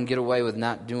 so I can get away with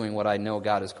not doing what I know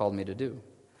God has called me to do.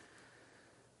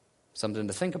 Something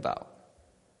to think about.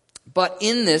 But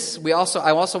in this, I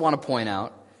also want to point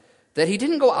out that he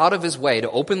didn't go out of his way to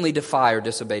openly defy or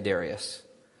disobey Darius.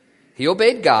 He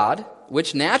obeyed God,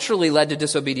 which naturally led to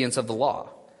disobedience of the law.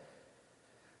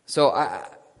 So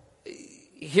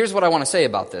here's what I want to say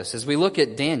about this. As we look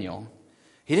at Daniel,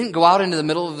 he didn't go out into the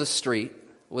middle of the street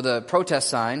with a protest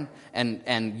sign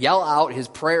and yell out his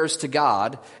prayers to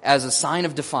God as a sign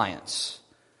of defiance.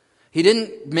 He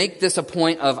didn't make this a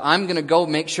point of, I'm going to go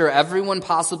make sure everyone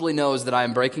possibly knows that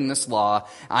I'm breaking this law.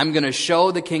 I'm going to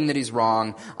show the king that he's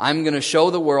wrong. I'm going to show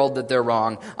the world that they're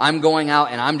wrong. I'm going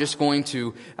out and I'm just going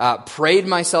to parade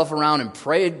myself around and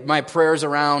parade my prayers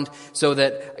around so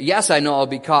that, yes, I know I'll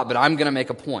be caught, but I'm going to make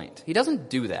a point. He doesn't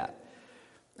do that.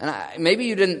 And maybe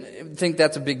you didn't think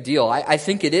that's a big deal. I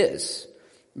think it is.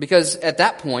 Because at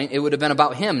that point, it would have been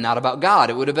about him, not about God.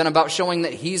 It would have been about showing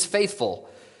that he's faithful.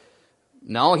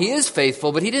 No, he is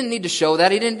faithful, but he didn't need to show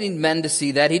that. He didn't need men to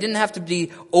see that. He didn't have to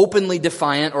be openly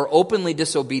defiant or openly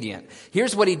disobedient.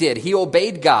 Here's what he did. He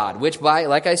obeyed God, which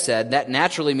like I said, that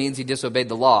naturally means he disobeyed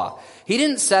the law. He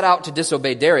didn't set out to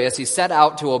disobey Darius. He set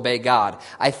out to obey God.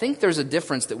 I think there's a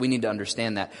difference that we need to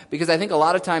understand that. Because I think a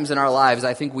lot of times in our lives,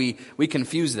 I think we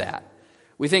confuse that.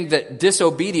 We think that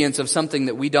disobedience of something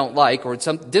that we don't like, or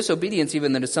some disobedience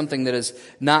even that is something that is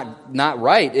not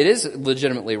right, it is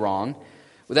legitimately wrong,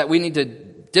 that we need to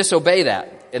disobey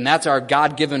that. And that's our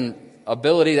God-given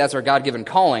ability, that's our God-given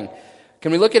calling.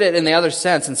 Can we look at it in the other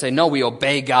sense and say, no, we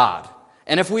obey God?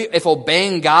 And if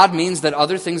obeying God means that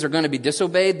other things are going to be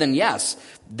disobeyed, then yes,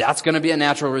 that's going to be a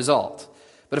natural result.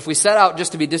 But if we set out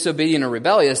just to be disobedient or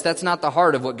rebellious, that's not the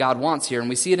heart of what God wants here, and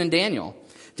we see it in Daniel.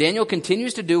 Daniel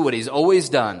continues to do what he's always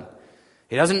done.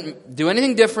 He doesn't do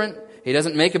anything different. He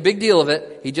doesn't make a big deal of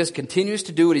it. He just continues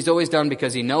to do what he's always done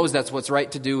because he knows that's what's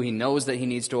right to do. He knows that he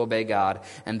needs to obey God,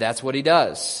 and that's what he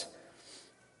does.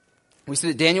 We see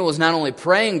that Daniel was not only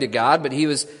praying to God, but he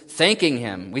was thanking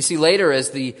him. We see later as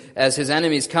his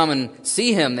enemies come and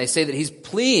see him, they say that he's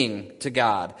pleading to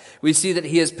God. We see that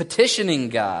he is petitioning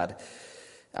God.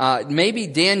 Maybe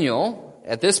Daniel,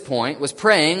 at this point, was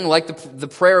praying like the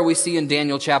prayer we see in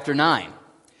Daniel chapter 9.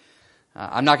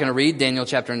 I'm not going to read Daniel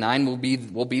chapter 9.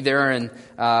 We'll be there in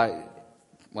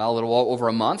a little over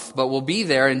a month, but we'll be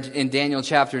there in Daniel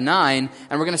chapter 9,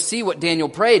 and we're going to see what Daniel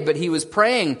prayed, but he was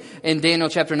praying in Daniel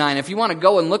chapter 9. If you want to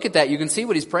go and look at that, you can see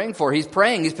what he's praying for. He's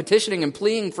praying, he's petitioning and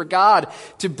pleading for God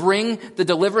to bring the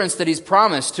deliverance that he's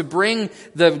promised, to bring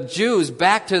the Jews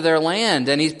back to their land,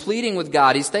 and he's pleading with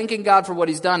God. He's thanking God for what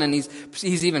he's done, and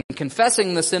he's even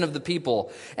confessing the sin of the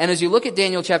people. And as you look at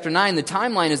Daniel chapter 9, the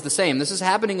timeline is the same. This is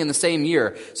happening in the same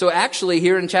year. So actually,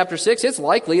 here in chapter 6,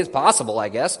 it's possible, I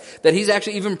guess, that he's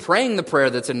actually even praying the prayer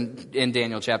that's in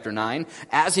Daniel chapter 9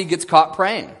 as he gets caught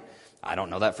praying. I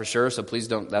don't know that for sure, so please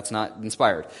don't, that's not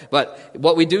inspired. But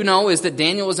what we do know is that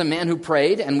Daniel was a man who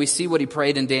prayed, and we see what he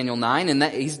prayed in Daniel 9, and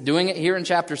that he's doing it here in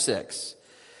chapter 6.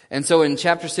 And so in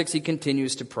chapter 6, he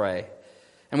continues to pray.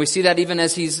 And we see that even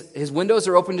as his windows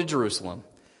are open to Jerusalem.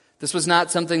 This was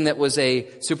not something that was a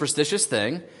superstitious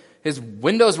thing. His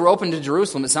windows were open to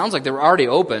Jerusalem. It sounds like they were already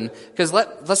open, because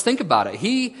let's think about it.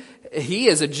 He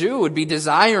as a Jew would be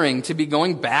desiring to be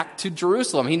going back to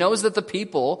Jerusalem. He knows that the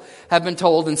people have been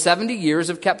told in 70 years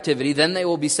of captivity, then they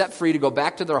will be set free to go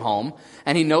back to their home.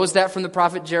 And he knows that from the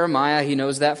prophet Jeremiah. He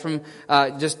knows that from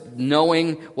just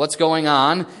knowing what's going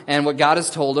on and what God has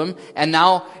told him. And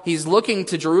now he's looking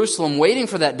to Jerusalem, waiting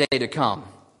for that day to come.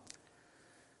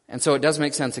 And so it does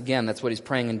make sense, again, that's what he's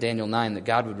praying in Daniel 9, that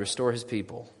God would restore his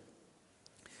people.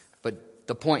 But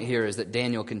the point here is that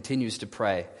Daniel continues to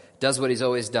pray, does what he's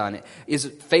always done, is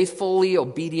faithfully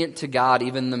obedient to God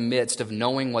even in the midst of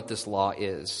knowing what this law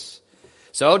is.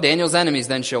 So Daniel's enemies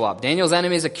then show up. Daniel's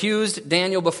enemies accused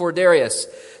Daniel before Darius.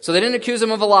 So they didn't accuse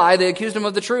him of a lie, they accused him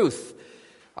of the truth.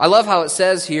 I love how it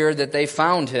says here that they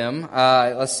found him.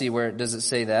 Let's see, where does it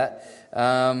say that?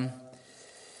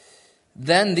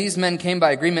 Then these men came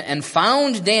by agreement and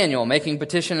found Daniel making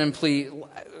petition and plea,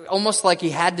 almost like he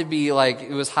had to be like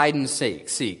it was hide and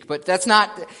seek. But that's not...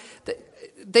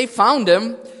 They found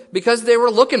him because they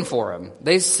were looking for him.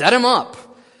 They set him up.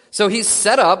 So he's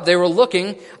set up. They were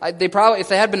looking. They probably, if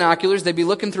they had binoculars, they'd be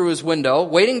looking through his window,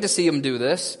 waiting to see him do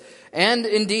this. And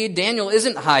indeed, Daniel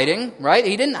isn't hiding, right?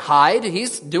 He didn't hide.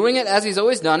 He's doing it as he's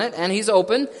always done it, and he's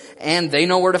open, and they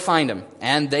know where to find him,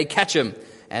 and they catch him.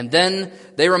 And then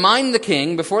they remind the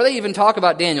king, before they even talk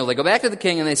about Daniel, they go back to the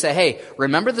king and they say, hey,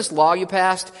 remember this law you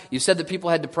passed? You said that people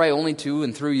had to pray only to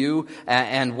and through you.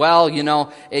 And well, you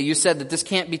know, you said that this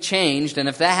can't be changed. And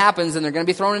if that happens, then they're going to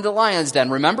be thrown into the lion's den.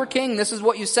 Remember, king, this is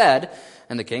what you said.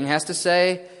 And the king has to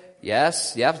say,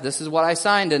 yes, this is what I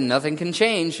signed, and nothing can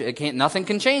change. Nothing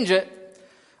can change it.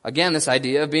 Again, this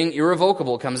idea of being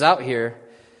irrevocable comes out here.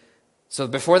 So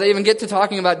before they even get to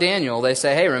talking about Daniel, they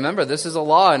say, hey, remember, this is a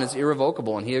law and it's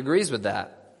irrevocable, and he agrees with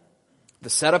that. The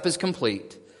setup is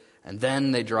complete, and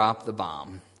then they drop the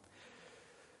bomb.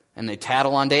 And they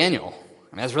tattle on Daniel.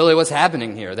 And that's really what's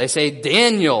happening here. They say,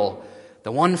 Daniel,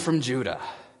 the one from Judah,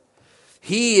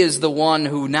 he is the one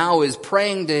who now is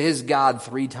praying to his God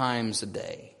 3 times a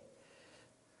day.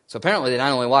 So apparently they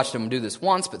not only watched him do this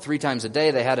once, but 3 times a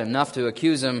day they had enough to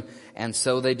accuse him, and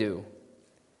so they do.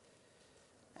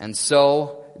 And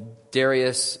so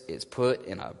Darius is put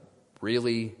in a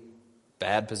really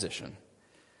bad position.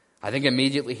 I think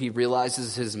immediately he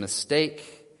realizes his mistake.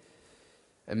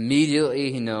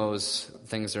 Immediately he knows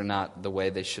things are not the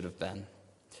way they should have been.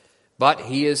 But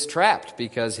he is trapped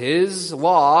because his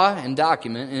law and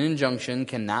document and injunction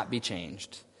cannot be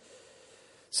changed.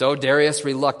 So Darius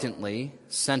reluctantly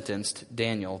sentenced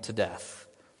Daniel to death.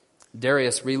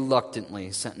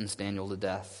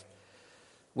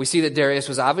 We see that Darius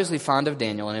was obviously fond of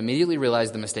Daniel and immediately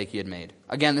realized the mistake he had made.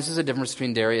 Again, this is a difference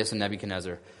between Darius and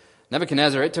Nebuchadnezzar.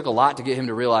 Nebuchadnezzar, it took a lot to get him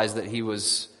to realize that he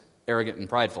was arrogant and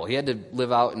prideful. He had to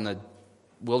live out in the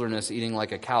wilderness eating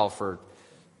like a cow for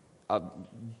a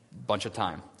bunch of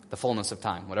time, the fullness of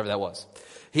time, whatever that was.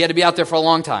 He had to be out there for a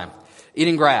long time,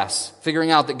 eating grass,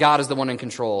 figuring out that God is the one in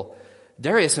control.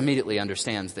 Darius immediately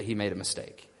understands that he made a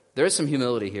mistake. There is some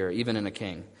humility here, even in a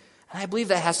king. And I believe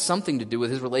that has something to do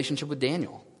with his relationship with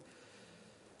Daniel.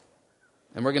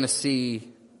 And we're going to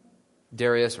see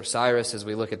Darius or Cyrus as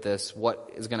we look at this,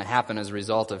 what is going to happen as a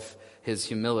result of his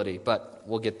humility. But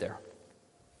we'll get there.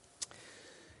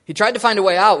 He tried to find a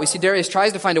way out. We see Darius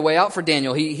tries to find a way out for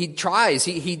Daniel. He tries.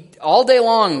 He all day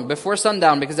long before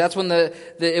sundown, because that's when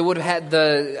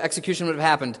the execution would have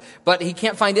happened. But he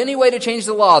can't find any way to change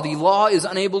the law. The law is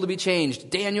unable to be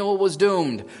changed. Daniel was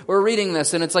doomed. We're reading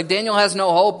this, and it's like Daniel has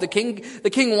no hope. The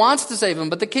king wants to save him,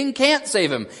 but the king can't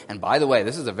save him. And by the way,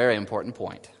 this is a very important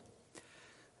point.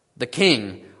 The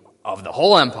king of the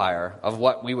whole empire, of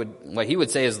what he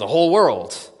would say is the whole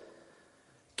world,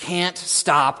 can't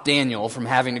stop Daniel from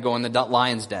having to go in the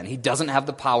lion's den. He doesn't have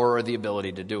the power or the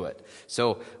ability to do it.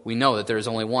 So we know that there is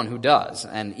only one who does,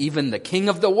 and even the king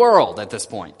of the world at this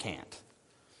point can't.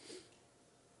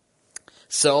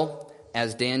 So,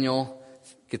 as Daniel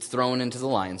gets thrown into the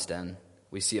lion's den,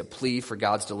 we see a plea for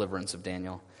God's deliverance of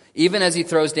Daniel. Even as he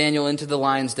throws Daniel into the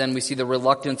lion's den, we see the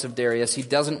reluctance of Darius. He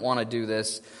doesn't want to do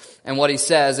this. And what he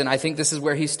says, and I think this is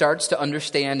where he starts to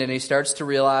understand and he starts to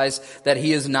realize that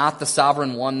he is not the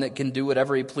sovereign one that can do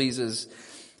whatever he pleases.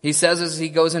 He says as he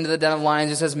goes into the den of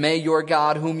lions, he says, "May your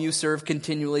God whom you serve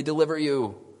continually deliver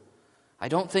you." I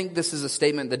don't think this is a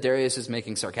statement that Darius is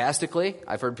making sarcastically.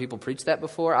 I've heard people preach that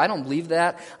before. I don't believe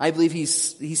that. I believe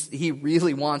he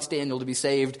really wants Daniel to be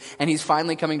saved, and he's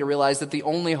finally coming to realize that the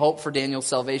only hope for Daniel's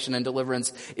salvation and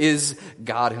deliverance is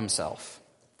God himself.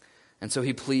 And so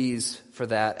he pleads for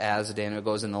that as Daniel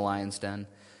goes in the lion's den.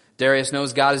 Darius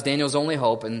knows God is Daniel's only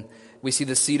hope, and we see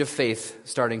the seed of faith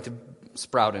starting to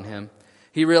sprout in him.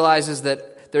 He realizes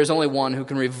that there's only one who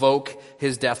can revoke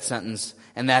his death sentence,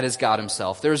 and that is God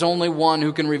himself. There's only one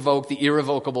who can revoke the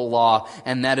irrevocable law,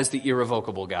 and that is the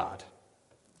irrevocable God.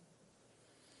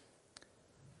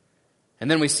 And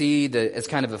then we see that it's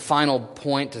kind of a final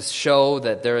point to show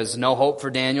that there is no hope for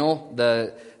Daniel.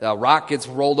 The rock gets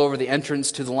rolled over the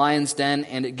entrance to the lion's den,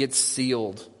 and it gets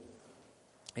sealed.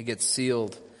 It gets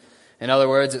sealed. In other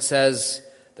words, it says,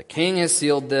 the king has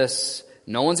sealed this.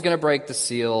 No one's going to break the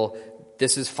seal.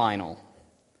 This is final.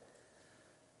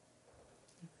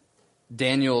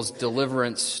 Daniel's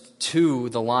deliverance to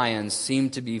the lions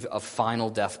seemed to be a final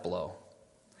death blow.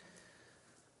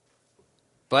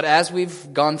 But as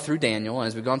we've gone through Daniel, and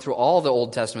as we've gone through all the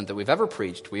Old Testament that we've ever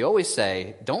preached, we always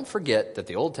say, don't forget that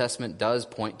the Old Testament does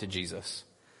point to Jesus.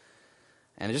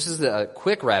 And just as a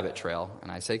quick rabbit trail,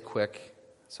 and I say quick,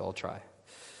 so I'll try.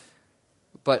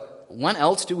 But when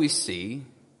else do we see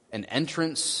an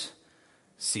entrance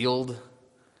sealed,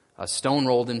 a stone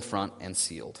rolled in front and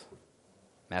sealed?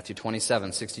 Matthew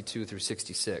 27, 62 through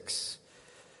 66.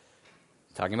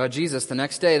 Talking about Jesus, the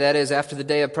next day, that is, after the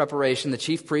day of preparation, the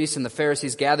chief priests and the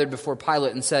Pharisees gathered before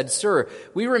Pilate and said, "Sir,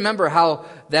 we remember how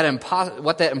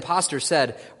what that impostor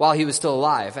said while he was still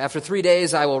alive. After 3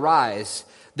 days I will rise.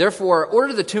 Therefore,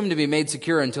 order the tomb to be made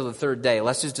secure until the third day,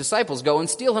 lest his disciples go and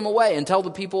steal him away and tell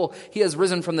the people he has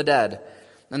risen from the dead.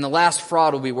 And the last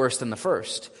fraud will be worse than the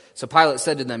first." So Pilate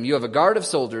said to them, "You have a guard of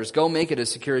soldiers. Go make it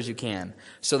as secure as you can."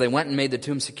 So they went and made the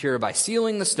tomb secure by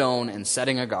sealing the stone and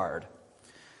setting a guard.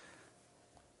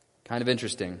 Kind of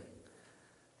interesting.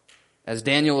 As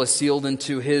Daniel is sealed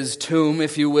into his tomb,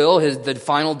 if you will, the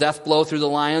final death blow through the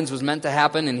lions was meant to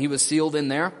happen, and he was sealed in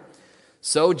there.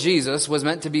 So Jesus was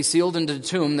meant to be sealed into the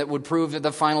tomb that would prove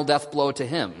the final death blow to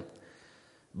him.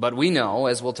 But we know,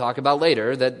 as we'll talk about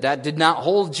later, that did not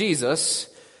hold Jesus.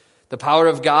 The power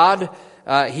of God,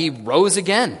 he rose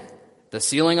again. The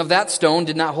sealing of that stone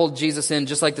did not hold Jesus in,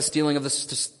 just like the sealing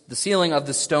of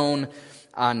the stone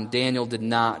on Daniel did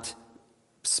not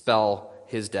spell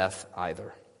his death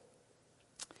either.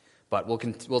 But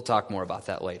we'll talk more about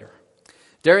that later.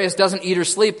 Darius doesn't eat or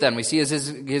sleep then. We see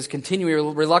his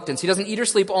continuing reluctance. He doesn't eat or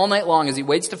sleep all night long as he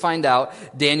waits to find out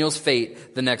Daniel's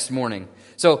fate the next morning.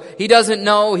 So he doesn't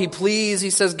know. He pleads.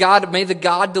 He says, "God, may the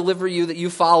God deliver you that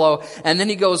you follow." And then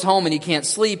he goes home and he can't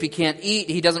sleep. He can't eat.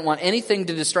 He doesn't want anything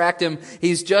to distract him.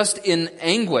 He's just in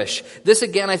anguish. This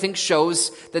again, I think,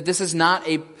 shows that this is not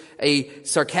a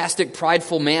sarcastic,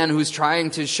 prideful man who's trying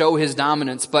to show his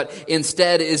dominance, but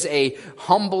instead is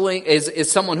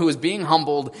is someone who is being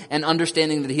humbled and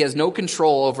understanding that he has no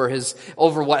control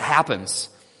over what happens.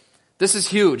 This is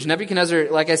huge. Nebuchadnezzar,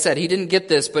 like I said, he didn't get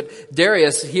this, but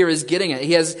Darius here is getting it.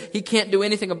 He can't do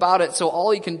anything about it, so all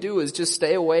he can do is just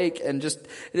stay awake and just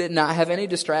not have any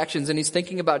distractions, and he's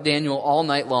thinking about Daniel all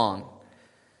night long.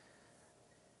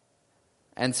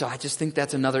 And so I just think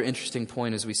that's another interesting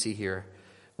point as we see here.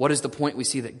 What is the point? We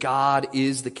see that God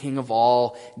is the king of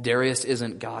all. Darius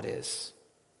isn't, God is.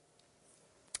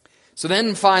 So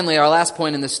then finally, our last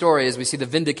point in this story is we see the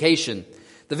vindication.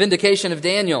 The vindication of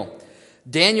Daniel.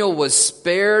 Daniel was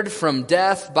spared from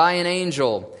death by an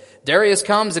angel. Darius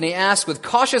comes and he asks with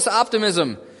cautious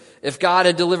optimism if God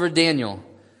had delivered Daniel.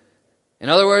 In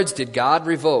other words, did God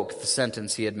revoke the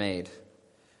sentence he had made?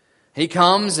 He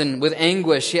comes and with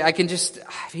anguish, I can just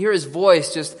hear his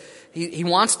voice just... He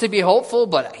wants to be hopeful,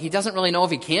 but he doesn't really know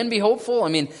if he can be hopeful. I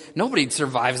mean, nobody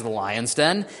survives the lion's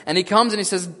den. And he comes and he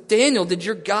says, "Daniel, did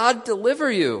your God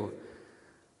deliver you?"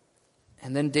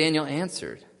 And then Daniel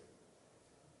answered.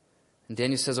 And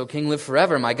Daniel says, "O king, live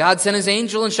forever. My God sent his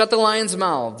angel and shut the lions'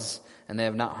 mouths, and they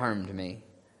have not harmed me.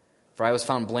 For I was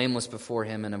found blameless before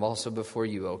him and also before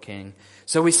you, O king."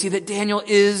 So we see that Daniel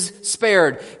is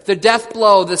spared. The death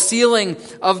blow, the sealing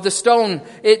of the stone,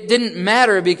 it didn't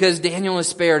matter because Daniel is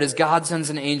spared as God sends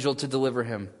an angel to deliver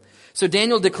him. So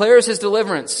Daniel declares his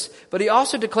deliverance, but he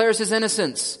also declares his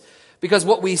innocence. Because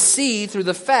what we see through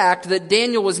the fact that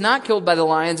Daniel was not killed by the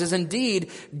lions is indeed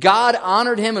God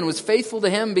honored him and was faithful to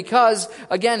him because,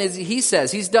 again, as he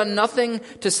says, he's done nothing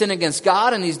to sin against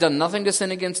God and he's done nothing to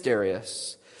sin against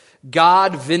Darius.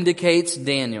 God vindicates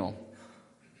Daniel.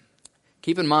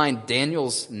 Keep in mind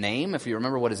Daniel's name, if you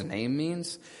remember what his name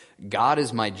means, God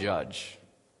is my judge.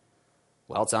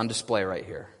 Well, it's on display right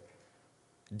here.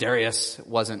 Darius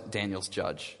wasn't Daniel's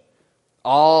judge.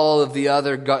 All of the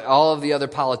other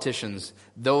politicians,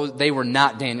 though they were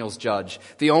not Daniel's judge.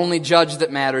 The only judge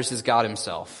that matters is God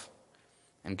himself.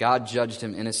 And God judged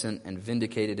him innocent and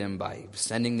vindicated him by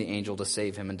sending the angel to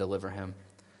save him and deliver him.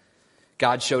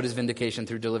 God showed his vindication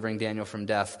through delivering Daniel from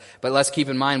death. But let's keep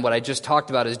in mind what I just talked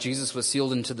about as Jesus was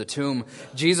sealed into the tomb.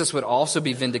 Jesus would also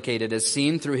be vindicated as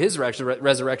seen through his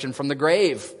resurrection from the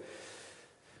grave.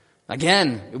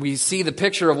 Again, we see the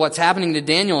picture of what's happening to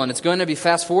Daniel, and it's going to be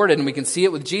fast forwarded, and we can see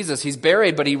it with Jesus. He's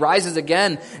buried, but he rises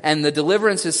again, and the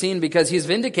deliverance is seen because he's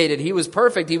vindicated. He was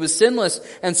perfect. He was sinless,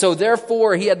 and so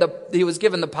therefore he was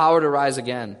given the power to rise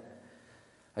again.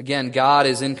 Again, God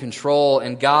is in control,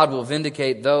 and God will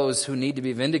vindicate those who need to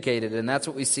be vindicated, and that's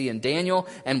what we see in Daniel,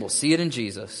 and we'll see it in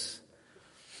Jesus.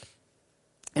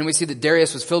 And we see that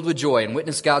Darius was filled with joy and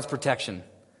witnessed God's protection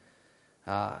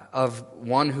of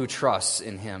one who trusts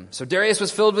in him. So Darius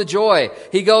was filled with joy.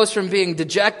 He goes from being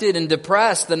dejected and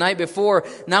depressed the night before.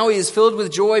 Now he is filled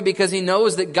with joy because he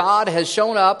knows that God has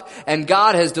shown up and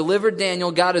God has delivered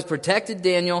Daniel. God has protected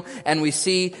Daniel, and we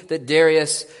see that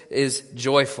Darius is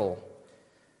joyful.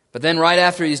 But then right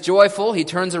after he's joyful, he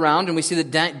turns around and we see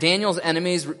that Daniel's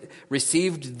enemies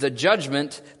received the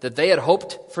judgment that they had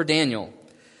hoped for Daniel.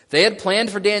 They had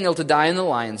planned for Daniel to die in the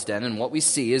lion's den, and what we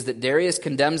see is that Darius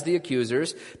condemns the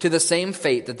accusers to the same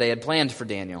fate that they had planned for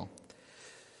Daniel.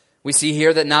 We see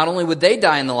here that not only would they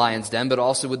die in the lion's den, but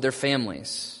also with their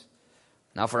families.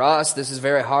 Now for us, this is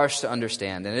very harsh to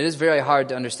understand, and it is very hard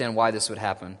to understand why this would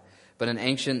happen. But in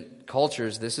ancient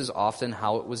cultures, this is often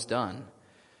how it was done.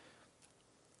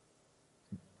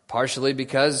 Partially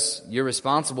because you're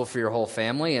responsible for your whole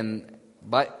family,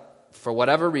 but for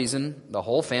whatever reason, the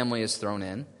whole family is thrown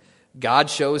in. God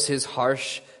shows his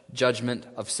harsh judgment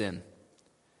of sin.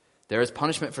 There is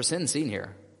punishment for sin seen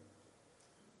here.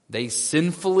 They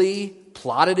sinfully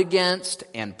plotted against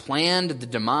and planned the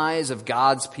demise of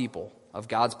God's people, of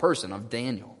God's person, of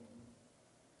Daniel.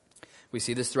 We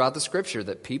see this throughout the scripture,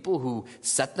 that people who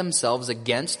set themselves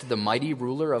against the mighty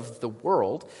ruler of the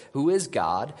world, who is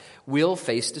God, will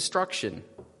face destruction.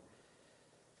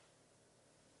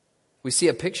 We see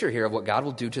a picture here of what God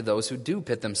will do to those who do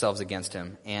pit themselves against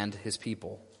him and his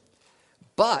people.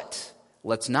 But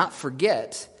let's not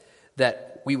forget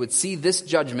that we would see this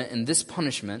judgment and this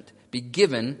punishment be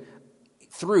given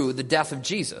through the death of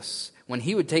Jesus, when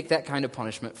he would take that kind of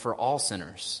punishment for all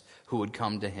sinners who would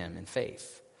come to him in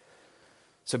faith.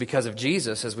 So because of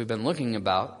Jesus, as we've been looking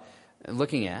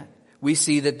at, we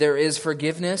see that there is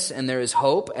forgiveness and there is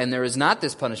hope, and there is not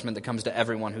this punishment that comes to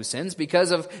everyone who sins because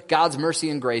of God's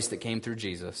mercy and grace that came through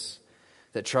Jesus.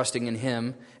 That trusting in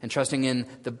him and trusting in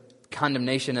the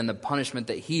condemnation and the punishment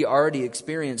that he already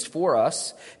experienced for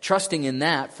us, trusting in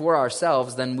that for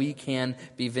ourselves, then we can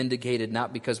be vindicated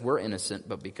not because we're innocent,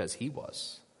 but because he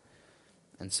was.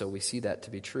 And so we see that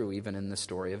to be true even in the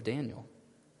story of Daniel.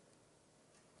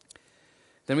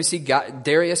 Then we see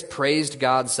Darius praised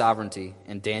God's sovereignty,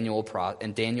 and Daniel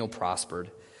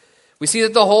prospered. We see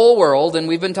that the whole world, and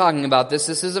we've been talking about this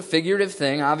is a figurative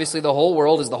thing. Obviously, the whole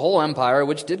world is the whole empire,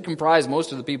 which did comprise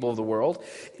most of the people of the world,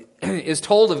 is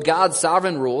told of God's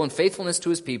sovereign rule and faithfulness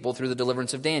to his people through the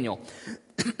deliverance of Daniel.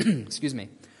 Excuse me.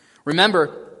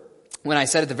 Remember, when I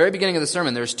said at the very beginning of the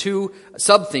sermon, there's two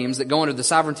sub-themes that go under the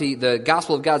sovereignty, the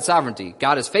gospel of God's sovereignty.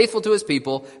 God is faithful to his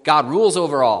people. God rules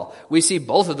over all. We see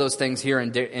both of those things here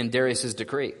in Darius'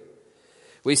 decree.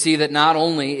 We see that not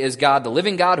only is God the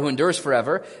living God who endures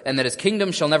forever, and that his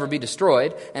kingdom shall never be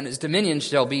destroyed, and his dominion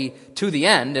shall be to the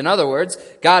end. In other words,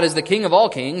 God is the king of all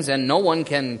kings, and no one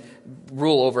can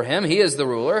rule over him. He is the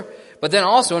ruler. But then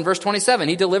also in verse 27,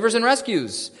 he delivers and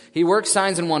rescues. He works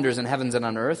signs and wonders in heavens and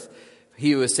on earth.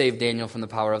 He who has saved Daniel from the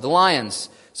power of the lions.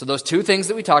 So those two things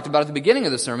that we talked about at the beginning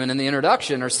of the sermon in the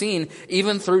introduction are seen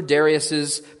even through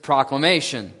Darius'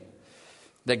 proclamation.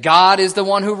 That God is the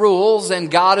one who rules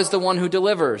and God is the one who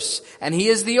delivers. And he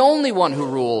is the only one who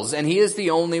rules and he is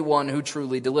the only one who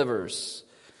truly delivers.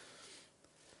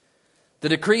 The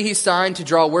decree he signed to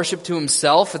draw worship to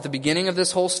himself at the beginning of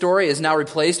this whole story is now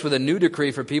replaced with a new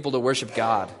decree for people to worship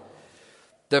God.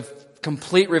 The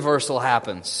complete reversal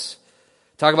happens.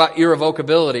 Talk about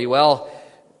irrevocability. Well,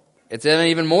 it's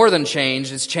even more than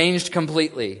changed. It's changed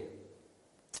completely.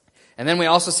 And then we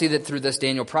also see that through this,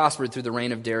 Daniel prospered through the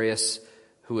reign of Darius,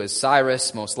 who is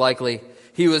Cyrus, most likely.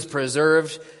 He was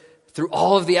preserved through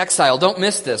all of the exile. Don't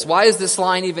miss this. Why is this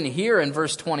line even here in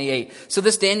verse 28? So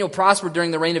this Daniel prospered during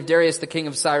the reign of Darius, the king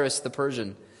of Cyrus the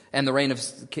Persian. and the reign of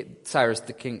Cyrus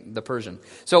the king, the Persian.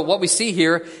 So what we see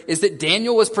here is that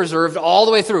Daniel was preserved all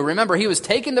the way through. Remember, he was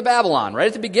taken to Babylon right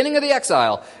at the beginning of the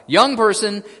exile. Young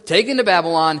person, taken to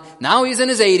Babylon. Now he's in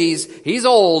his 80s. He's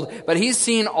old, but he's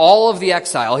seen all of the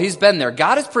exile. He's been there.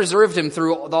 God has preserved him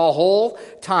through the whole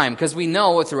time, because we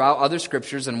know throughout other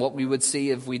scriptures and what we would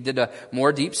see if we did a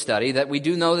more deep study, that we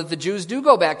do know that the Jews do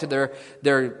go back to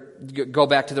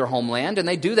their homeland, and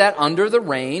they do that under the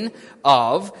reign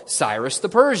of Cyrus the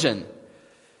Persian.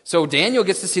 So Daniel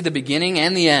gets to see the beginning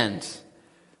and the end.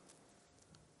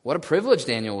 What a privilege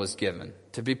Daniel was given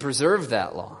to be preserved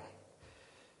that long.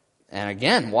 And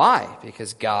again, why?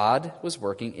 Because God was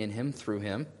working in him, through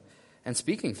him, and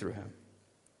speaking through him.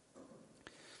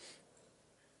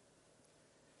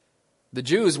 The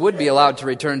Jews would be allowed to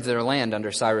return to their land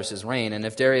under Cyrus's reign, and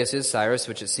if Darius is Cyrus,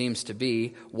 which it seems to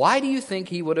be, why do you think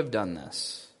he would have done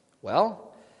this?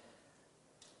 Well,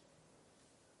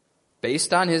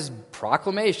 based on his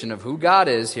proclamation of who God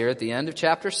is here at the end of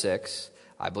chapter 6,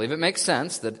 I believe it makes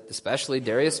sense that, especially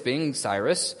Darius being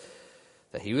Cyrus,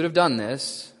 that he would have done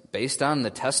this based on the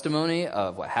testimony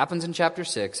of what happens in chapter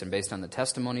 6 and based on the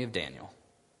testimony of Daniel.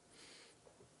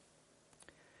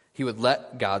 He would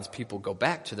let God's people go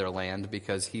back to their land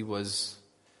because he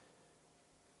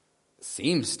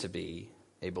seems to be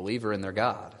a believer in their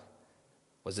God.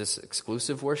 Was this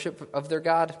exclusive worship of their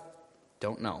God?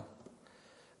 Don't know.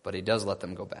 But he does let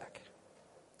them go back.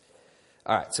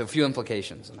 All right, so a few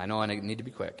implications. And I know I need to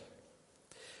be quick.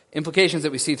 Implications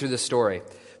that we see through this story.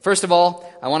 First of all,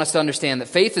 I want us to understand that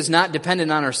faith is not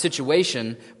dependent on our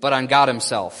situation, but on God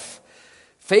himself.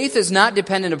 Faith is not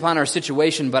dependent upon our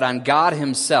situation, but on God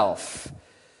himself.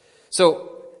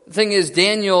 So, the thing is,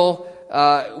 Daniel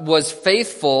was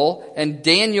faithful, and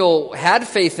Daniel had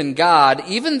faith in God,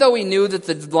 even though he knew that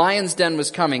the lion's den was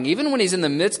coming. Even when he's in the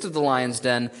midst of the lion's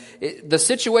den, the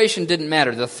situation didn't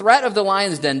matter. The threat of the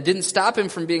lion's den didn't stop him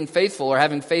from being faithful or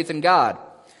having faith in God.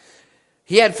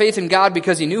 He had faith in God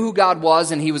because he knew who God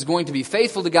was, and he was going to be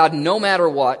faithful to God no matter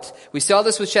what. We saw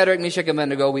this with Shadrach, Meshach, and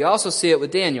Abednego. We also see it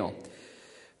with Daniel.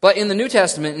 But in the New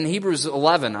Testament, in Hebrews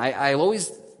 11,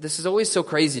 this is always so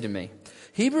crazy to me.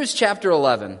 Hebrews chapter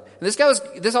 11. And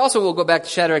this also will go back to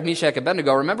Shadrach, Meshach, and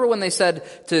Abednego. Remember when they said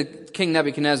to King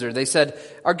Nebuchadnezzar, they said,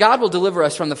 our God will deliver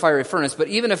us from the fiery furnace, but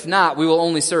even if not, we will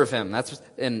only serve him. That's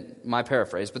in my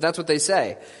paraphrase, but that's what they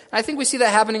say. And I think we see that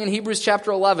happening in Hebrews chapter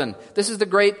 11. This is the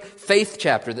great faith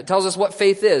chapter that tells us what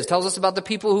faith is, tells us about the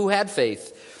people who had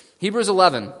faith. Hebrews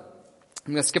 11.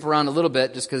 I'm going to skip around a little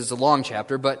bit just because it's a long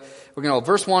chapter, but we're going to go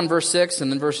verse 1, verse 6,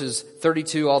 and then verses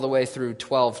 32 all the way through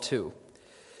 12:2.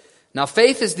 Now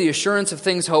faith is the assurance of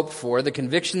things hoped for, the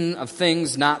conviction of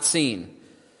things not seen.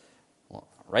 Well,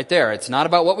 right there, it's not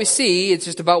about what we see, it's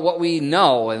just about what we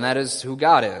know, and that is who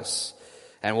God is.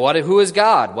 And who is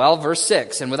God? Well, verse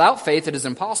 6, and without faith it is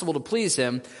impossible to please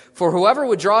him, for whoever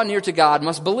would draw near to God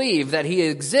must believe that he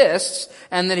exists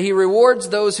and that he rewards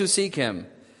those who seek him.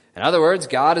 In other words,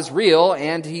 God is real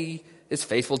and he is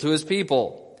faithful to his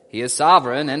people. He is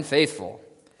sovereign and faithful.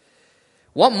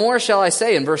 What more shall I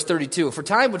say in verse 32? For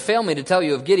time would fail me to tell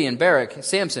you of Gideon, Barak,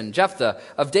 Samson, Jephthah,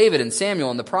 of David and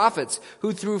Samuel and the prophets,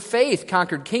 who through faith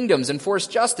conquered kingdoms,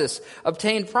 enforced justice,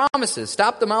 obtained promises,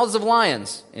 stopped the mouths of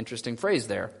lions. Interesting phrase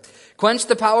there. Quenched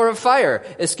the power of fire,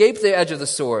 escaped the edge of the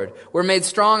sword, were made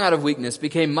strong out of weakness,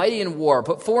 became mighty in war,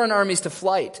 put foreign armies to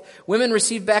flight. Women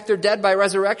received back their dead by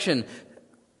resurrection.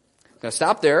 I'm going to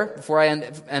stop there before I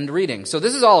end reading. So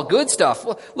this is all good stuff.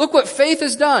 Look what faith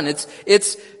has done.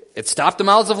 It's stopped the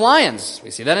mouths of lions. We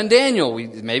see that in Daniel.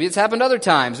 Maybe it's happened other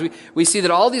times. We see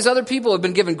that all these other people have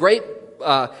been given great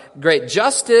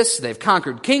justice. They've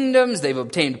conquered kingdoms. They've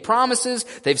obtained promises.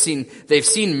 They've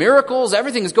seen miracles.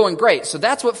 Everything is going great. So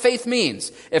that's what faith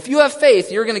means. If you have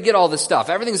faith, you're going to get all this stuff.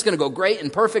 Everything's going to go great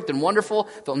and perfect and wonderful.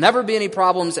 There'll never be any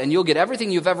problems, and you'll get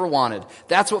everything you've ever wanted.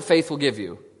 That's what faith will give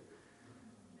you.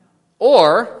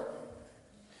 Or,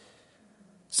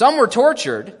 some were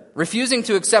tortured, refusing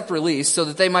to accept release so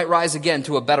that they might rise again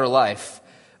to a better life.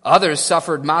 Others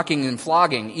suffered mocking and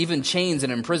flogging, even chains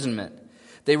and imprisonment.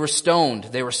 They were stoned.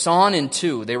 They were sawn in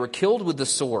two. They were killed with the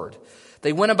sword.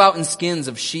 They went about in skins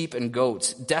of sheep and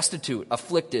goats, destitute,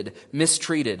 afflicted,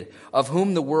 mistreated, of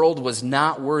whom the world was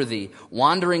not worthy,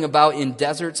 wandering about in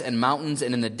deserts and mountains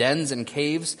and in the dens and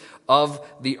caves of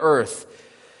the earth.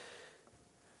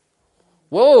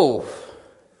 Whoa!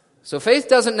 So faith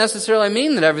doesn't necessarily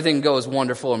mean that everything goes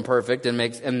wonderful and perfect and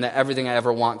that everything I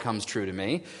ever want comes true to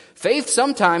me. Faith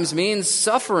sometimes means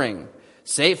suffering.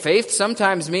 Faith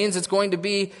sometimes means it's going to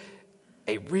be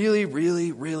a really,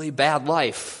 really, really bad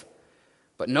life.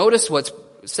 But notice what's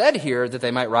said here, that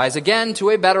they might rise again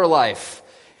to a better life.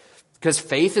 Because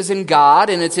faith is in God,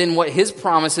 and it's in what His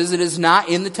promises. It is not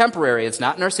in the temporary. It's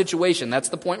not in our situation. That's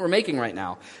the point we're making right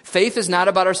now. Faith is not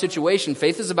about our situation.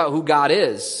 Faith is about who God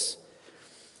is.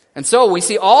 And so we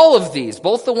see all of these,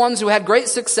 both the ones who had great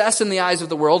success in the eyes of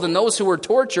the world and those who were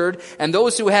tortured and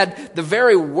those who had the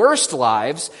very worst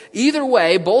lives. Either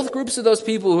way, both groups of those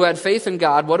people who had faith in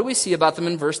God, what do we see about them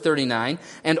in verse 39?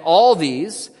 And all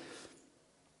these,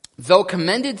 though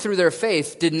commended through their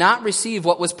faith, did not receive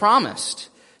what was promised,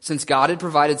 since God had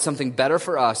provided something better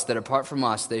for us, that apart from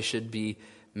us they should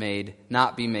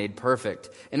not be made perfect.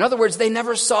 In other words, they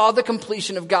never saw the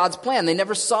completion of God's plan. They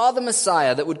never saw the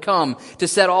Messiah that would come to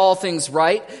set all things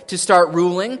right, to start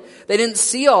ruling. They didn't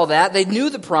see all that. They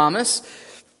knew the promise.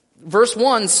 Verse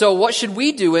 1, so what should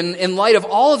we do in light of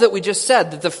all of that we just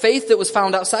said, that the faith that was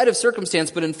found outside of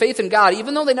circumstance, but in faith in God,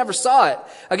 even though they never saw it?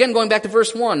 Again, going back to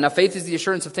verse 1, now faith is the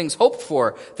assurance of things hoped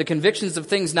for, the convictions of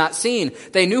things not seen.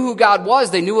 They knew who God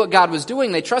was, they knew what God was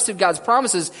doing, they trusted God's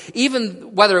promises,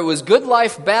 even whether it was good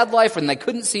life, bad life, and they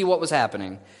couldn't see what was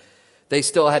happening. They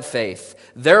still had faith.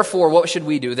 Therefore, what should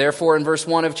we do? Therefore, in verse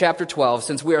 1 of chapter 12,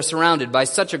 since we are surrounded by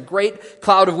such a great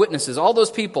cloud of witnesses, all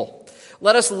those people,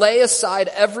 let us lay aside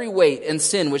every weight and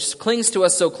sin which clings to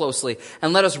us so closely,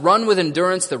 and let us run with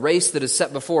endurance the race that is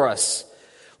set before us,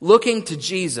 looking to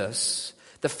Jesus,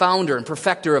 the founder and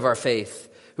perfecter of our faith,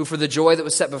 who for the joy that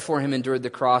was set before him endured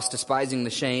the cross, despising the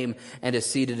shame, and is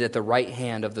seated at the right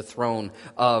hand of the throne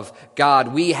of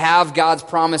God. We have God's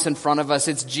promise in front of us.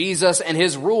 It's Jesus and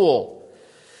His rule.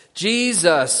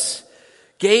 Jesus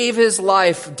gave His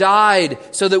life, died,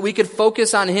 so that we could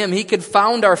focus on Him. He could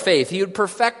found our faith. He would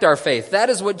perfect our faith.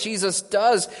 That is what Jesus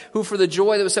does, who for the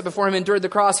joy that was set before Him endured the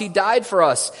cross. He died for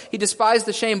us. He despised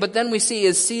the shame, but then we see He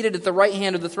is seated at the right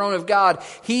hand of the throne of God.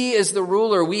 He is the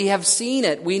ruler. We have seen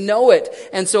it. We know it.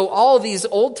 And so all of these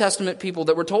Old Testament people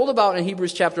that we're told about in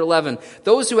Hebrews chapter 11,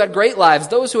 those who had great lives,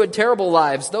 those who had terrible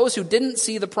lives, those who didn't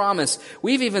see the promise,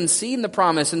 we've even seen the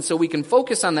promise, and so we can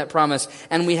focus on that promise,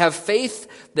 and we have faith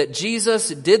that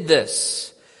Jesus did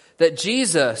this, that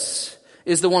Jesus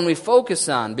is the one we focus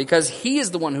on, because He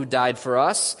is the one who died for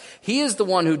us. He is the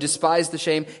one who despised the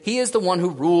shame. He is the one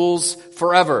who rules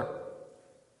forever.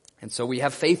 And so we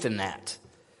have faith in that.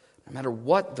 No matter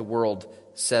what the world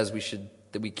says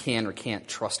that we can or can't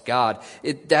trust God,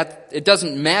 it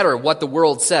doesn't matter what the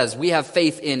world says. We have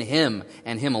faith in Him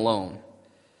and Him alone.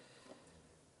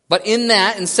 But in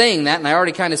that, in saying that, and I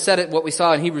already kind of said it, what we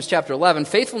saw in Hebrews chapter 11,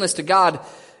 faithfulness to God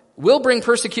will bring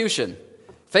persecution.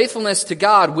 Faithfulness to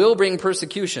God will bring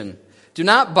persecution. Do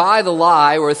not buy the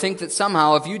lie or think that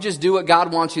somehow if you just do what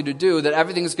God wants you to do, that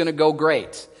everything's going to go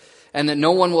great and that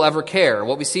no one will ever care.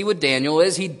 What we see with Daniel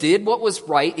is he did what was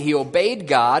right. He obeyed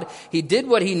God. He did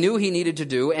what he knew he needed to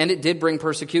do, and it did bring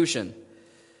persecution.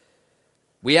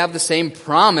 We have the same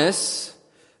promise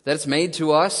that's made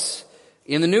to us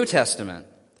in the New Testament.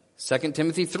 2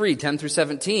 Timothy 3, 10 through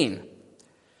 17.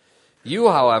 You,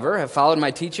 however, have followed my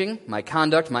teaching, my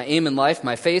conduct, my aim in life,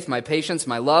 my faith, my patience,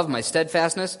 my love, my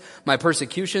steadfastness, my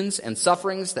persecutions and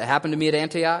sufferings that happened to me at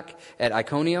Antioch, at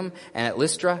Iconium, and at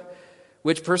Lystra,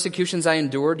 which persecutions I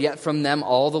endured, yet from them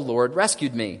all the Lord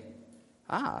rescued me.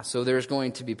 So there's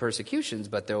going to be persecutions,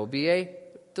 but there will be a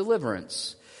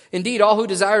deliverance. Indeed, all who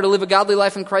desire to live a godly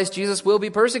life in Christ Jesus will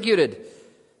be persecuted.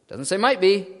 Doesn't say might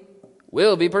be,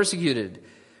 will be persecuted.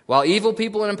 While evil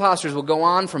people and impostors will go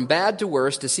on from bad to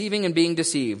worse, deceiving and being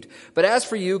deceived. But as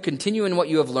for you, continue in what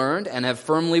you have learned and have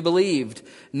firmly believed,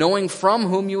 knowing from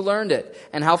whom you learned it,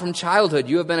 and how from childhood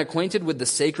you have been acquainted with the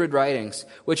sacred writings,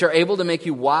 which are able to make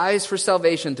you wise for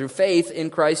salvation through faith in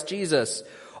Christ Jesus.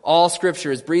 All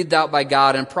Scripture is breathed out by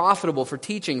God and profitable for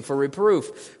teaching, for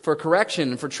reproof, for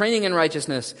correction, for training in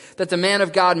righteousness, that the man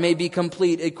of God may be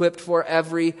complete, equipped for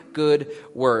every good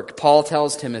work. Paul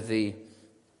tells Timothy,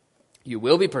 you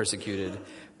will be persecuted.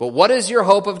 But what is your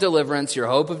hope of deliverance? Your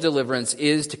hope of deliverance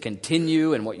is to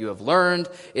continue in what you have learned.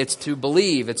 It's to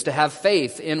believe. It's to have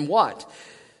faith in what?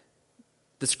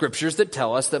 The Scriptures that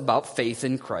tell us about faith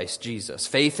in Christ Jesus.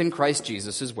 Faith in Christ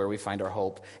Jesus is where we find our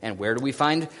hope. And where do we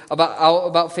find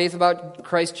about faith about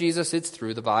Christ Jesus? It's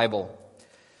through the Bible.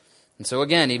 And so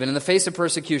again, even in the face of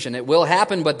persecution, it will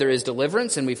happen, but there is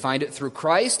deliverance, and we find it through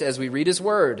Christ as we read His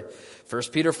Word. 1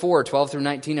 Peter 4, 12 through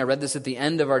 19, I read this at the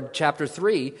end of our chapter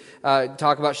 3,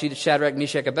 talk about Shadrach,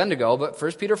 Meshach, Abednego, but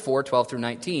 1 Peter 4, 12 through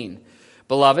 19.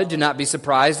 Beloved, do not be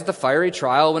surprised at the fiery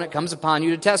trial when it comes upon you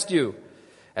to test you,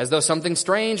 as though something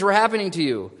strange were happening to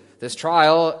you. This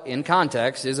trial, in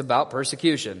context, is about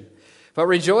persecution. But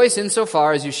rejoice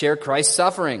insofar as you share Christ's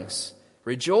sufferings.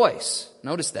 Rejoice.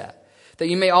 Notice that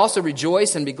you may also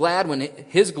rejoice and be glad when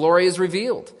His glory is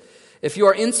revealed. If you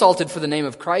are insulted for the name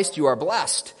of Christ, you are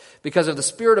blessed, because of the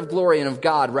Spirit of glory and of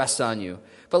God rests on you.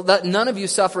 But let none of you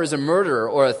suffer as a murderer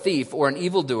or a thief or an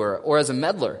evildoer or as a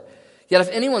meddler. Yet if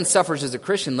anyone suffers as a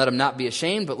Christian, let him not be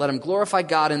ashamed, but let him glorify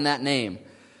God in that name.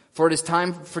 For it is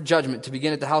time for judgment to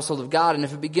begin at the household of God, and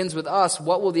if it begins with us,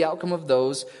 what will the outcome of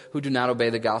those who do not obey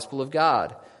the gospel of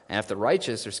God? And if the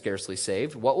righteous are scarcely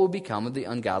saved, what will become of the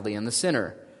ungodly and the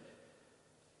sinner?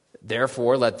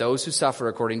 Therefore, let those who suffer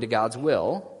according to God's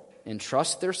will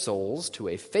entrust their souls to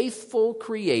a faithful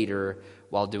Creator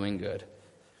while doing good.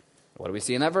 What do we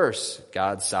see in that verse?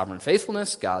 God's sovereign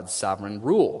faithfulness, God's sovereign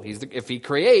rule. If He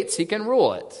creates, He can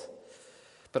rule it.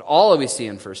 But all that we see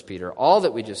in 1 Peter, all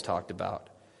that we just talked about,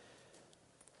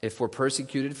 if we're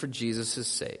persecuted for Jesus'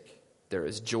 sake, there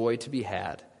is joy to be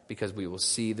had because we will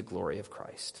see the glory of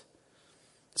Christ.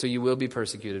 So you will be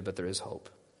persecuted, but there is hope.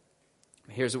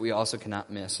 Here's what we also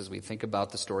cannot miss as we think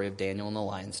about the story of Daniel in the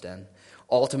lion's den.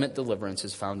 Ultimate deliverance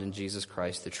is found in Jesus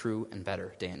Christ, the true and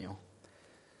better Daniel.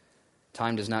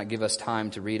 Time does not give us time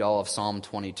to read all of Psalm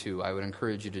 22. I would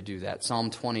encourage you to do that. Psalm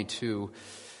 22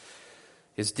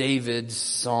 is David's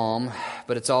psalm,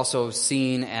 but it's also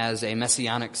seen as a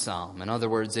messianic psalm. In other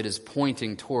words, it is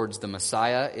pointing towards the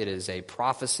Messiah. It is a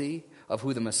prophecy of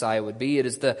who the Messiah would be. It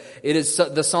is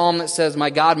the psalm that says, my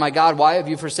God, why have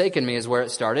you forsaken me," is where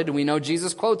it started. And we know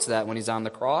Jesus quotes that when He's on the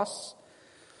cross.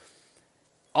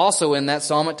 Also in that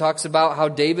psalm, it talks about how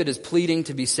David is pleading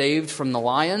to be saved from the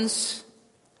lions.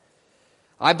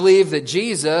 I believe that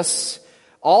Jesus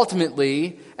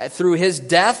ultimately, through His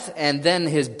death and then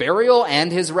His burial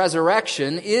and His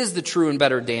resurrection, is the true and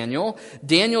better Daniel.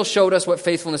 Daniel showed us what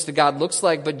faithfulness to God looks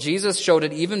like, but Jesus showed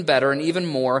it even better and even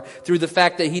more through the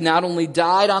fact that He not only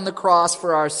died on the cross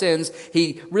for our sins,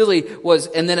 He really was,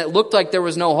 and then it looked like there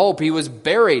was no hope. He was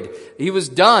buried. He was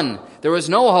done. There was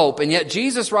no hope. And yet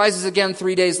Jesus rises again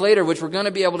 3 days later, which we're going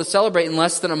to be able to celebrate in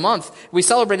less than a month. We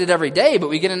celebrate it every day,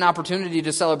 but we get an opportunity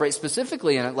to celebrate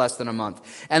specifically in less than a month.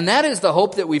 And that is the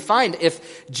hope that we find.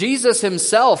 If Jesus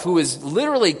Himself, who is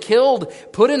literally killed,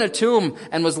 put in a tomb,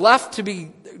 and was left to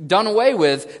be done away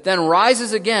with, then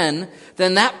rises again,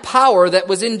 then that power that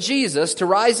was in Jesus to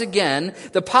rise again,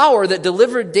 the power that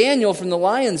delivered Daniel from the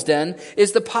lion's den,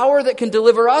 is the power that can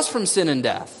deliver us from sin and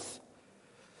death.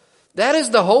 That is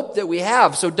the hope that we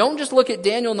have. So don't just look at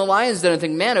Daniel in the lion's den and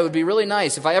think, man, it would be really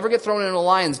nice. If I ever get thrown in a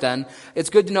lion's den, it's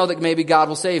good to know that maybe God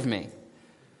will save me.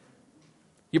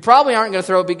 You probably aren't going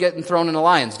to be getting thrown in a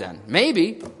lion's den.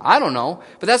 Maybe. I don't know.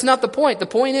 But that's not the point. The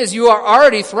point is you are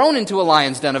already thrown into a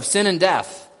lion's den of sin and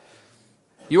death.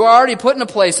 You are already put in a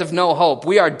place of no hope.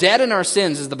 We are dead in our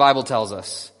sins, as the Bible tells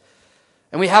us.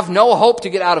 And we have no hope to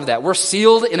get out of that. We're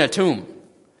sealed in a tomb.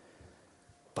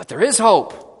 But there is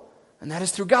hope. And that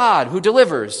is through God, who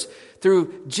delivers.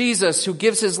 Through Jesus, who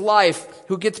gives His life,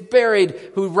 who gets buried,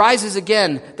 who rises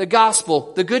again. The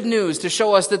gospel, the good news to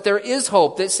show us that there is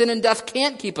hope, that sin and death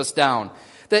can't keep us down.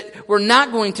 That we're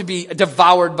not going to be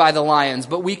devoured by the lions,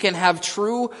 but we can have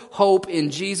true hope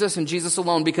in Jesus and Jesus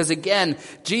alone. Because again,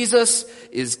 Jesus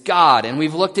is God, and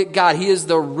we've looked at God. He is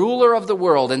the ruler of the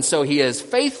world, and so He is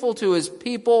faithful to His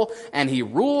people, and He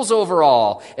rules over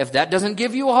all. If that doesn't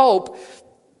give you hope,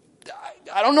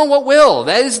 I don't know what will.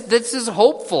 This is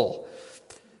hopeful.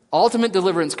 Ultimate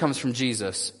deliverance comes from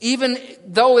Jesus. Even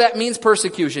though that means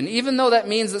persecution, even though that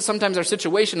means that sometimes our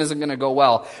situation isn't going to go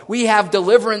well, we have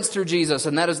deliverance through Jesus,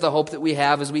 and that is the hope that we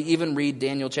have as we even read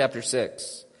Daniel chapter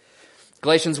 6.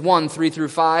 Galatians 1, 3 through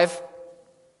 5.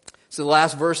 So the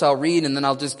last verse I'll read, and then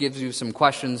I'll just give you some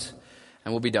questions,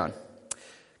 and we'll be done.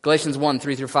 Galatians 1,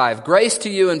 3 through 5. Grace to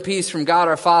you and peace from God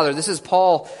our Father. This is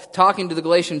Paul talking to the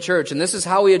Galatian church, and this is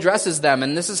how he addresses them,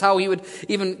 and this is how he would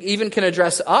even can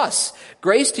address us.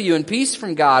 Grace to you and peace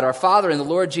from God our Father and the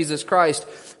Lord Jesus Christ,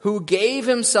 who gave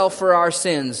Himself for our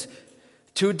sins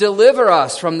to deliver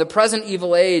us from the present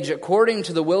evil age according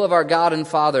to the will of our God and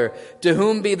Father, to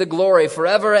whom be the glory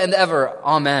forever and ever.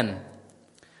 Amen.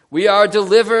 We are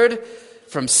delivered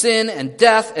from sin and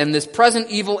death and this present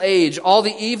evil age, all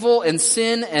the evil and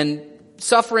sin and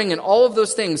suffering and all of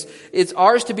those things, it's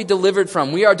ours to be delivered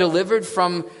from. We are delivered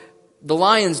from the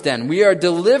lion's den. We are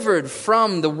delivered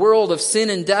from the world of sin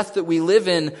and death that we live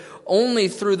in only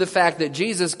through the fact that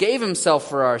Jesus gave Himself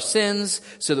for our sins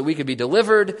so that we could be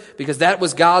delivered, because that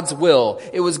was God's will.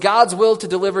 It was God's will to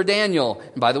deliver Daniel.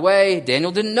 And by the way,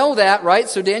 Daniel didn't know that, right?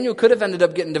 So Daniel could have ended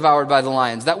up getting devoured by the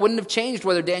lions. That wouldn't have changed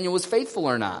whether Daniel was faithful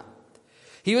or not.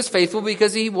 He was faithful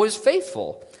because he was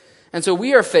faithful. And so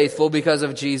we are faithful because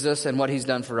of Jesus and what He's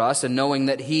done for us, and knowing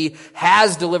that He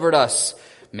has delivered us.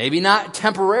 Maybe not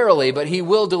temporarily, but He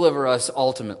will deliver us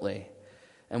ultimately.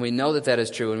 And we know that that is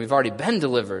true, and we've already been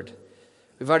delivered.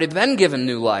 We've already been given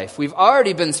new life. We've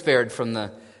already been spared from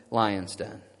the lion's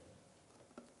den.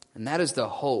 And that is the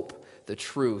hope, the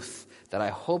truth, that I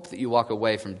hope that you walk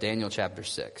away from Daniel chapter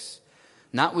 6.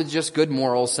 Not with just good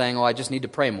morals saying, I just need to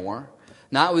pray more.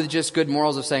 Not with just good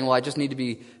morals of saying, I just need to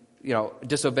be,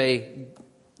 disobey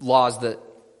laws that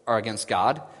are against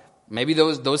God. Maybe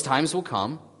those times will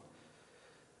come.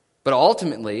 But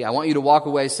ultimately, I want you to walk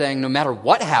away saying, no matter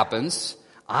what happens,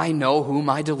 I know who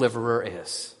my deliverer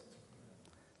is.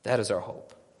 That is our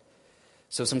hope.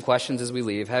 So some questions as we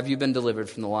leave. Have you been delivered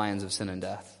from the lions of sin and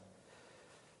death?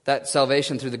 That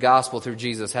salvation through the gospel, through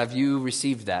Jesus, have you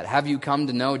received that? Have you come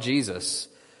to know Jesus?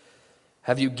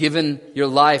 Have you given your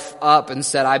life up and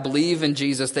said, I believe in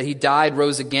Jesus, that He died,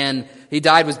 rose again. He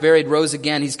died, was buried, rose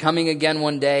again. He's coming again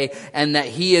one day, and that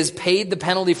He has paid the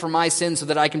penalty for my sin so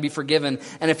that I can be forgiven.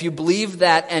 And if you believe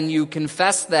that and you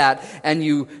confess that and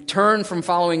you turn from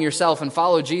following yourself and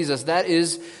follow Jesus, that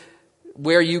is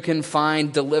where you can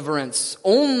find deliverance.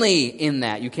 Only in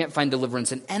that. You can't find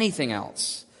deliverance in anything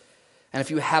else. And if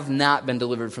you have not been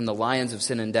delivered from the lions of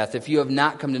sin and death, if you have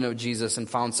not come to know Jesus and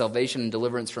found salvation and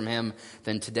deliverance from Him,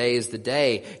 then today is the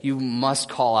day. You must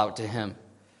call out to Him.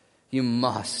 You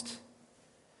must.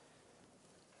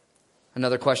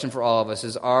 Another question for all of us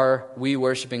is, are we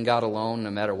worshiping God alone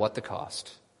no matter what the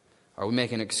cost? Are we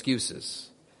making excuses?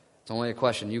 It's only a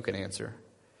question you can answer.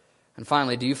 And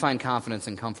finally, do you find confidence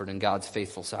and comfort in God's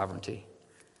faithful sovereignty?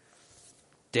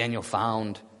 Daniel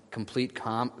found complete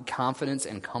confidence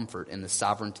and comfort in the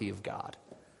sovereignty of God.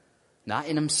 Not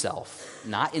in himself,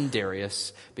 not in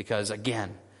Darius, because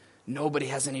again, nobody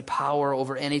has any power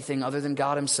over anything other than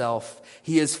God Himself.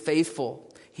 He is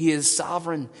faithful. He is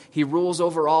sovereign. He rules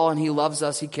over all and He loves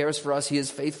us. He cares for us. He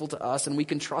is faithful to us and we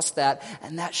can trust that.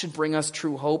 And that should bring us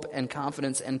true hope and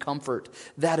confidence and comfort.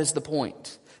 That is the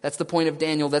point. That's the point of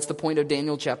Daniel. That's the point of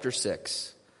Daniel chapter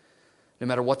 6. No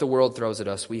matter what the world throws at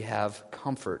us, we have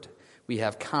comfort. We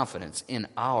have confidence in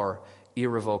our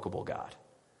irrevocable God.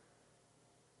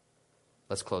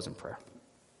 Let's close in prayer.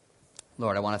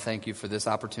 Lord, I want to thank You for this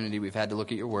opportunity we've had to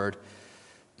look at Your Word.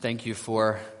 Thank You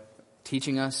for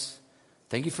teaching us.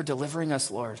 Thank You for delivering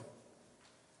us, Lord.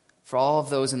 For all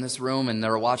of those in this room and that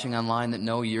are watching online that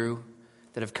know You,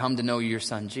 that have come to know Your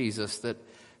Son Jesus, that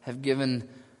have given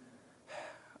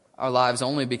our lives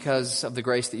only because of the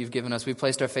grace that You've given us. We've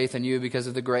placed our faith in You because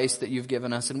of the grace that You've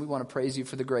given us, and we want to praise You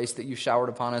for the grace that You showered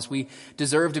upon us. We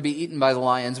deserve to be eaten by the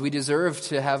lions. We deserve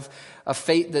to have a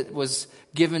fate that was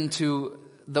given to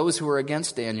those who were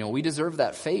against Daniel. We deserve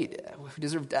that fate. We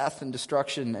deserve death and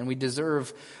destruction, and we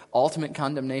deserve ultimate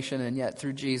condemnation, and yet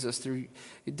through Jesus, through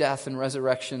death and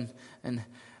resurrection and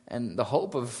the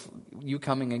hope of You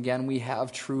coming again, we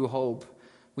have true hope.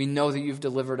 We know that You've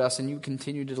delivered us and You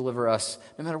continue to deliver us.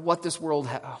 No matter what this world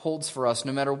holds for us,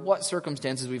 no matter what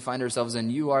circumstances we find ourselves in,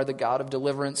 You are the God of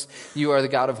deliverance. You are the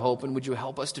God of hope. And would You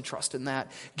help us to trust in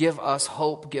that? Give us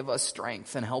hope, give us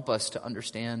strength, and help us to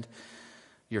understand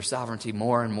Your sovereignty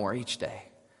more and more each day.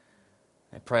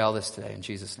 I pray all this today in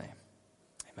Jesus' name.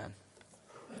 Amen.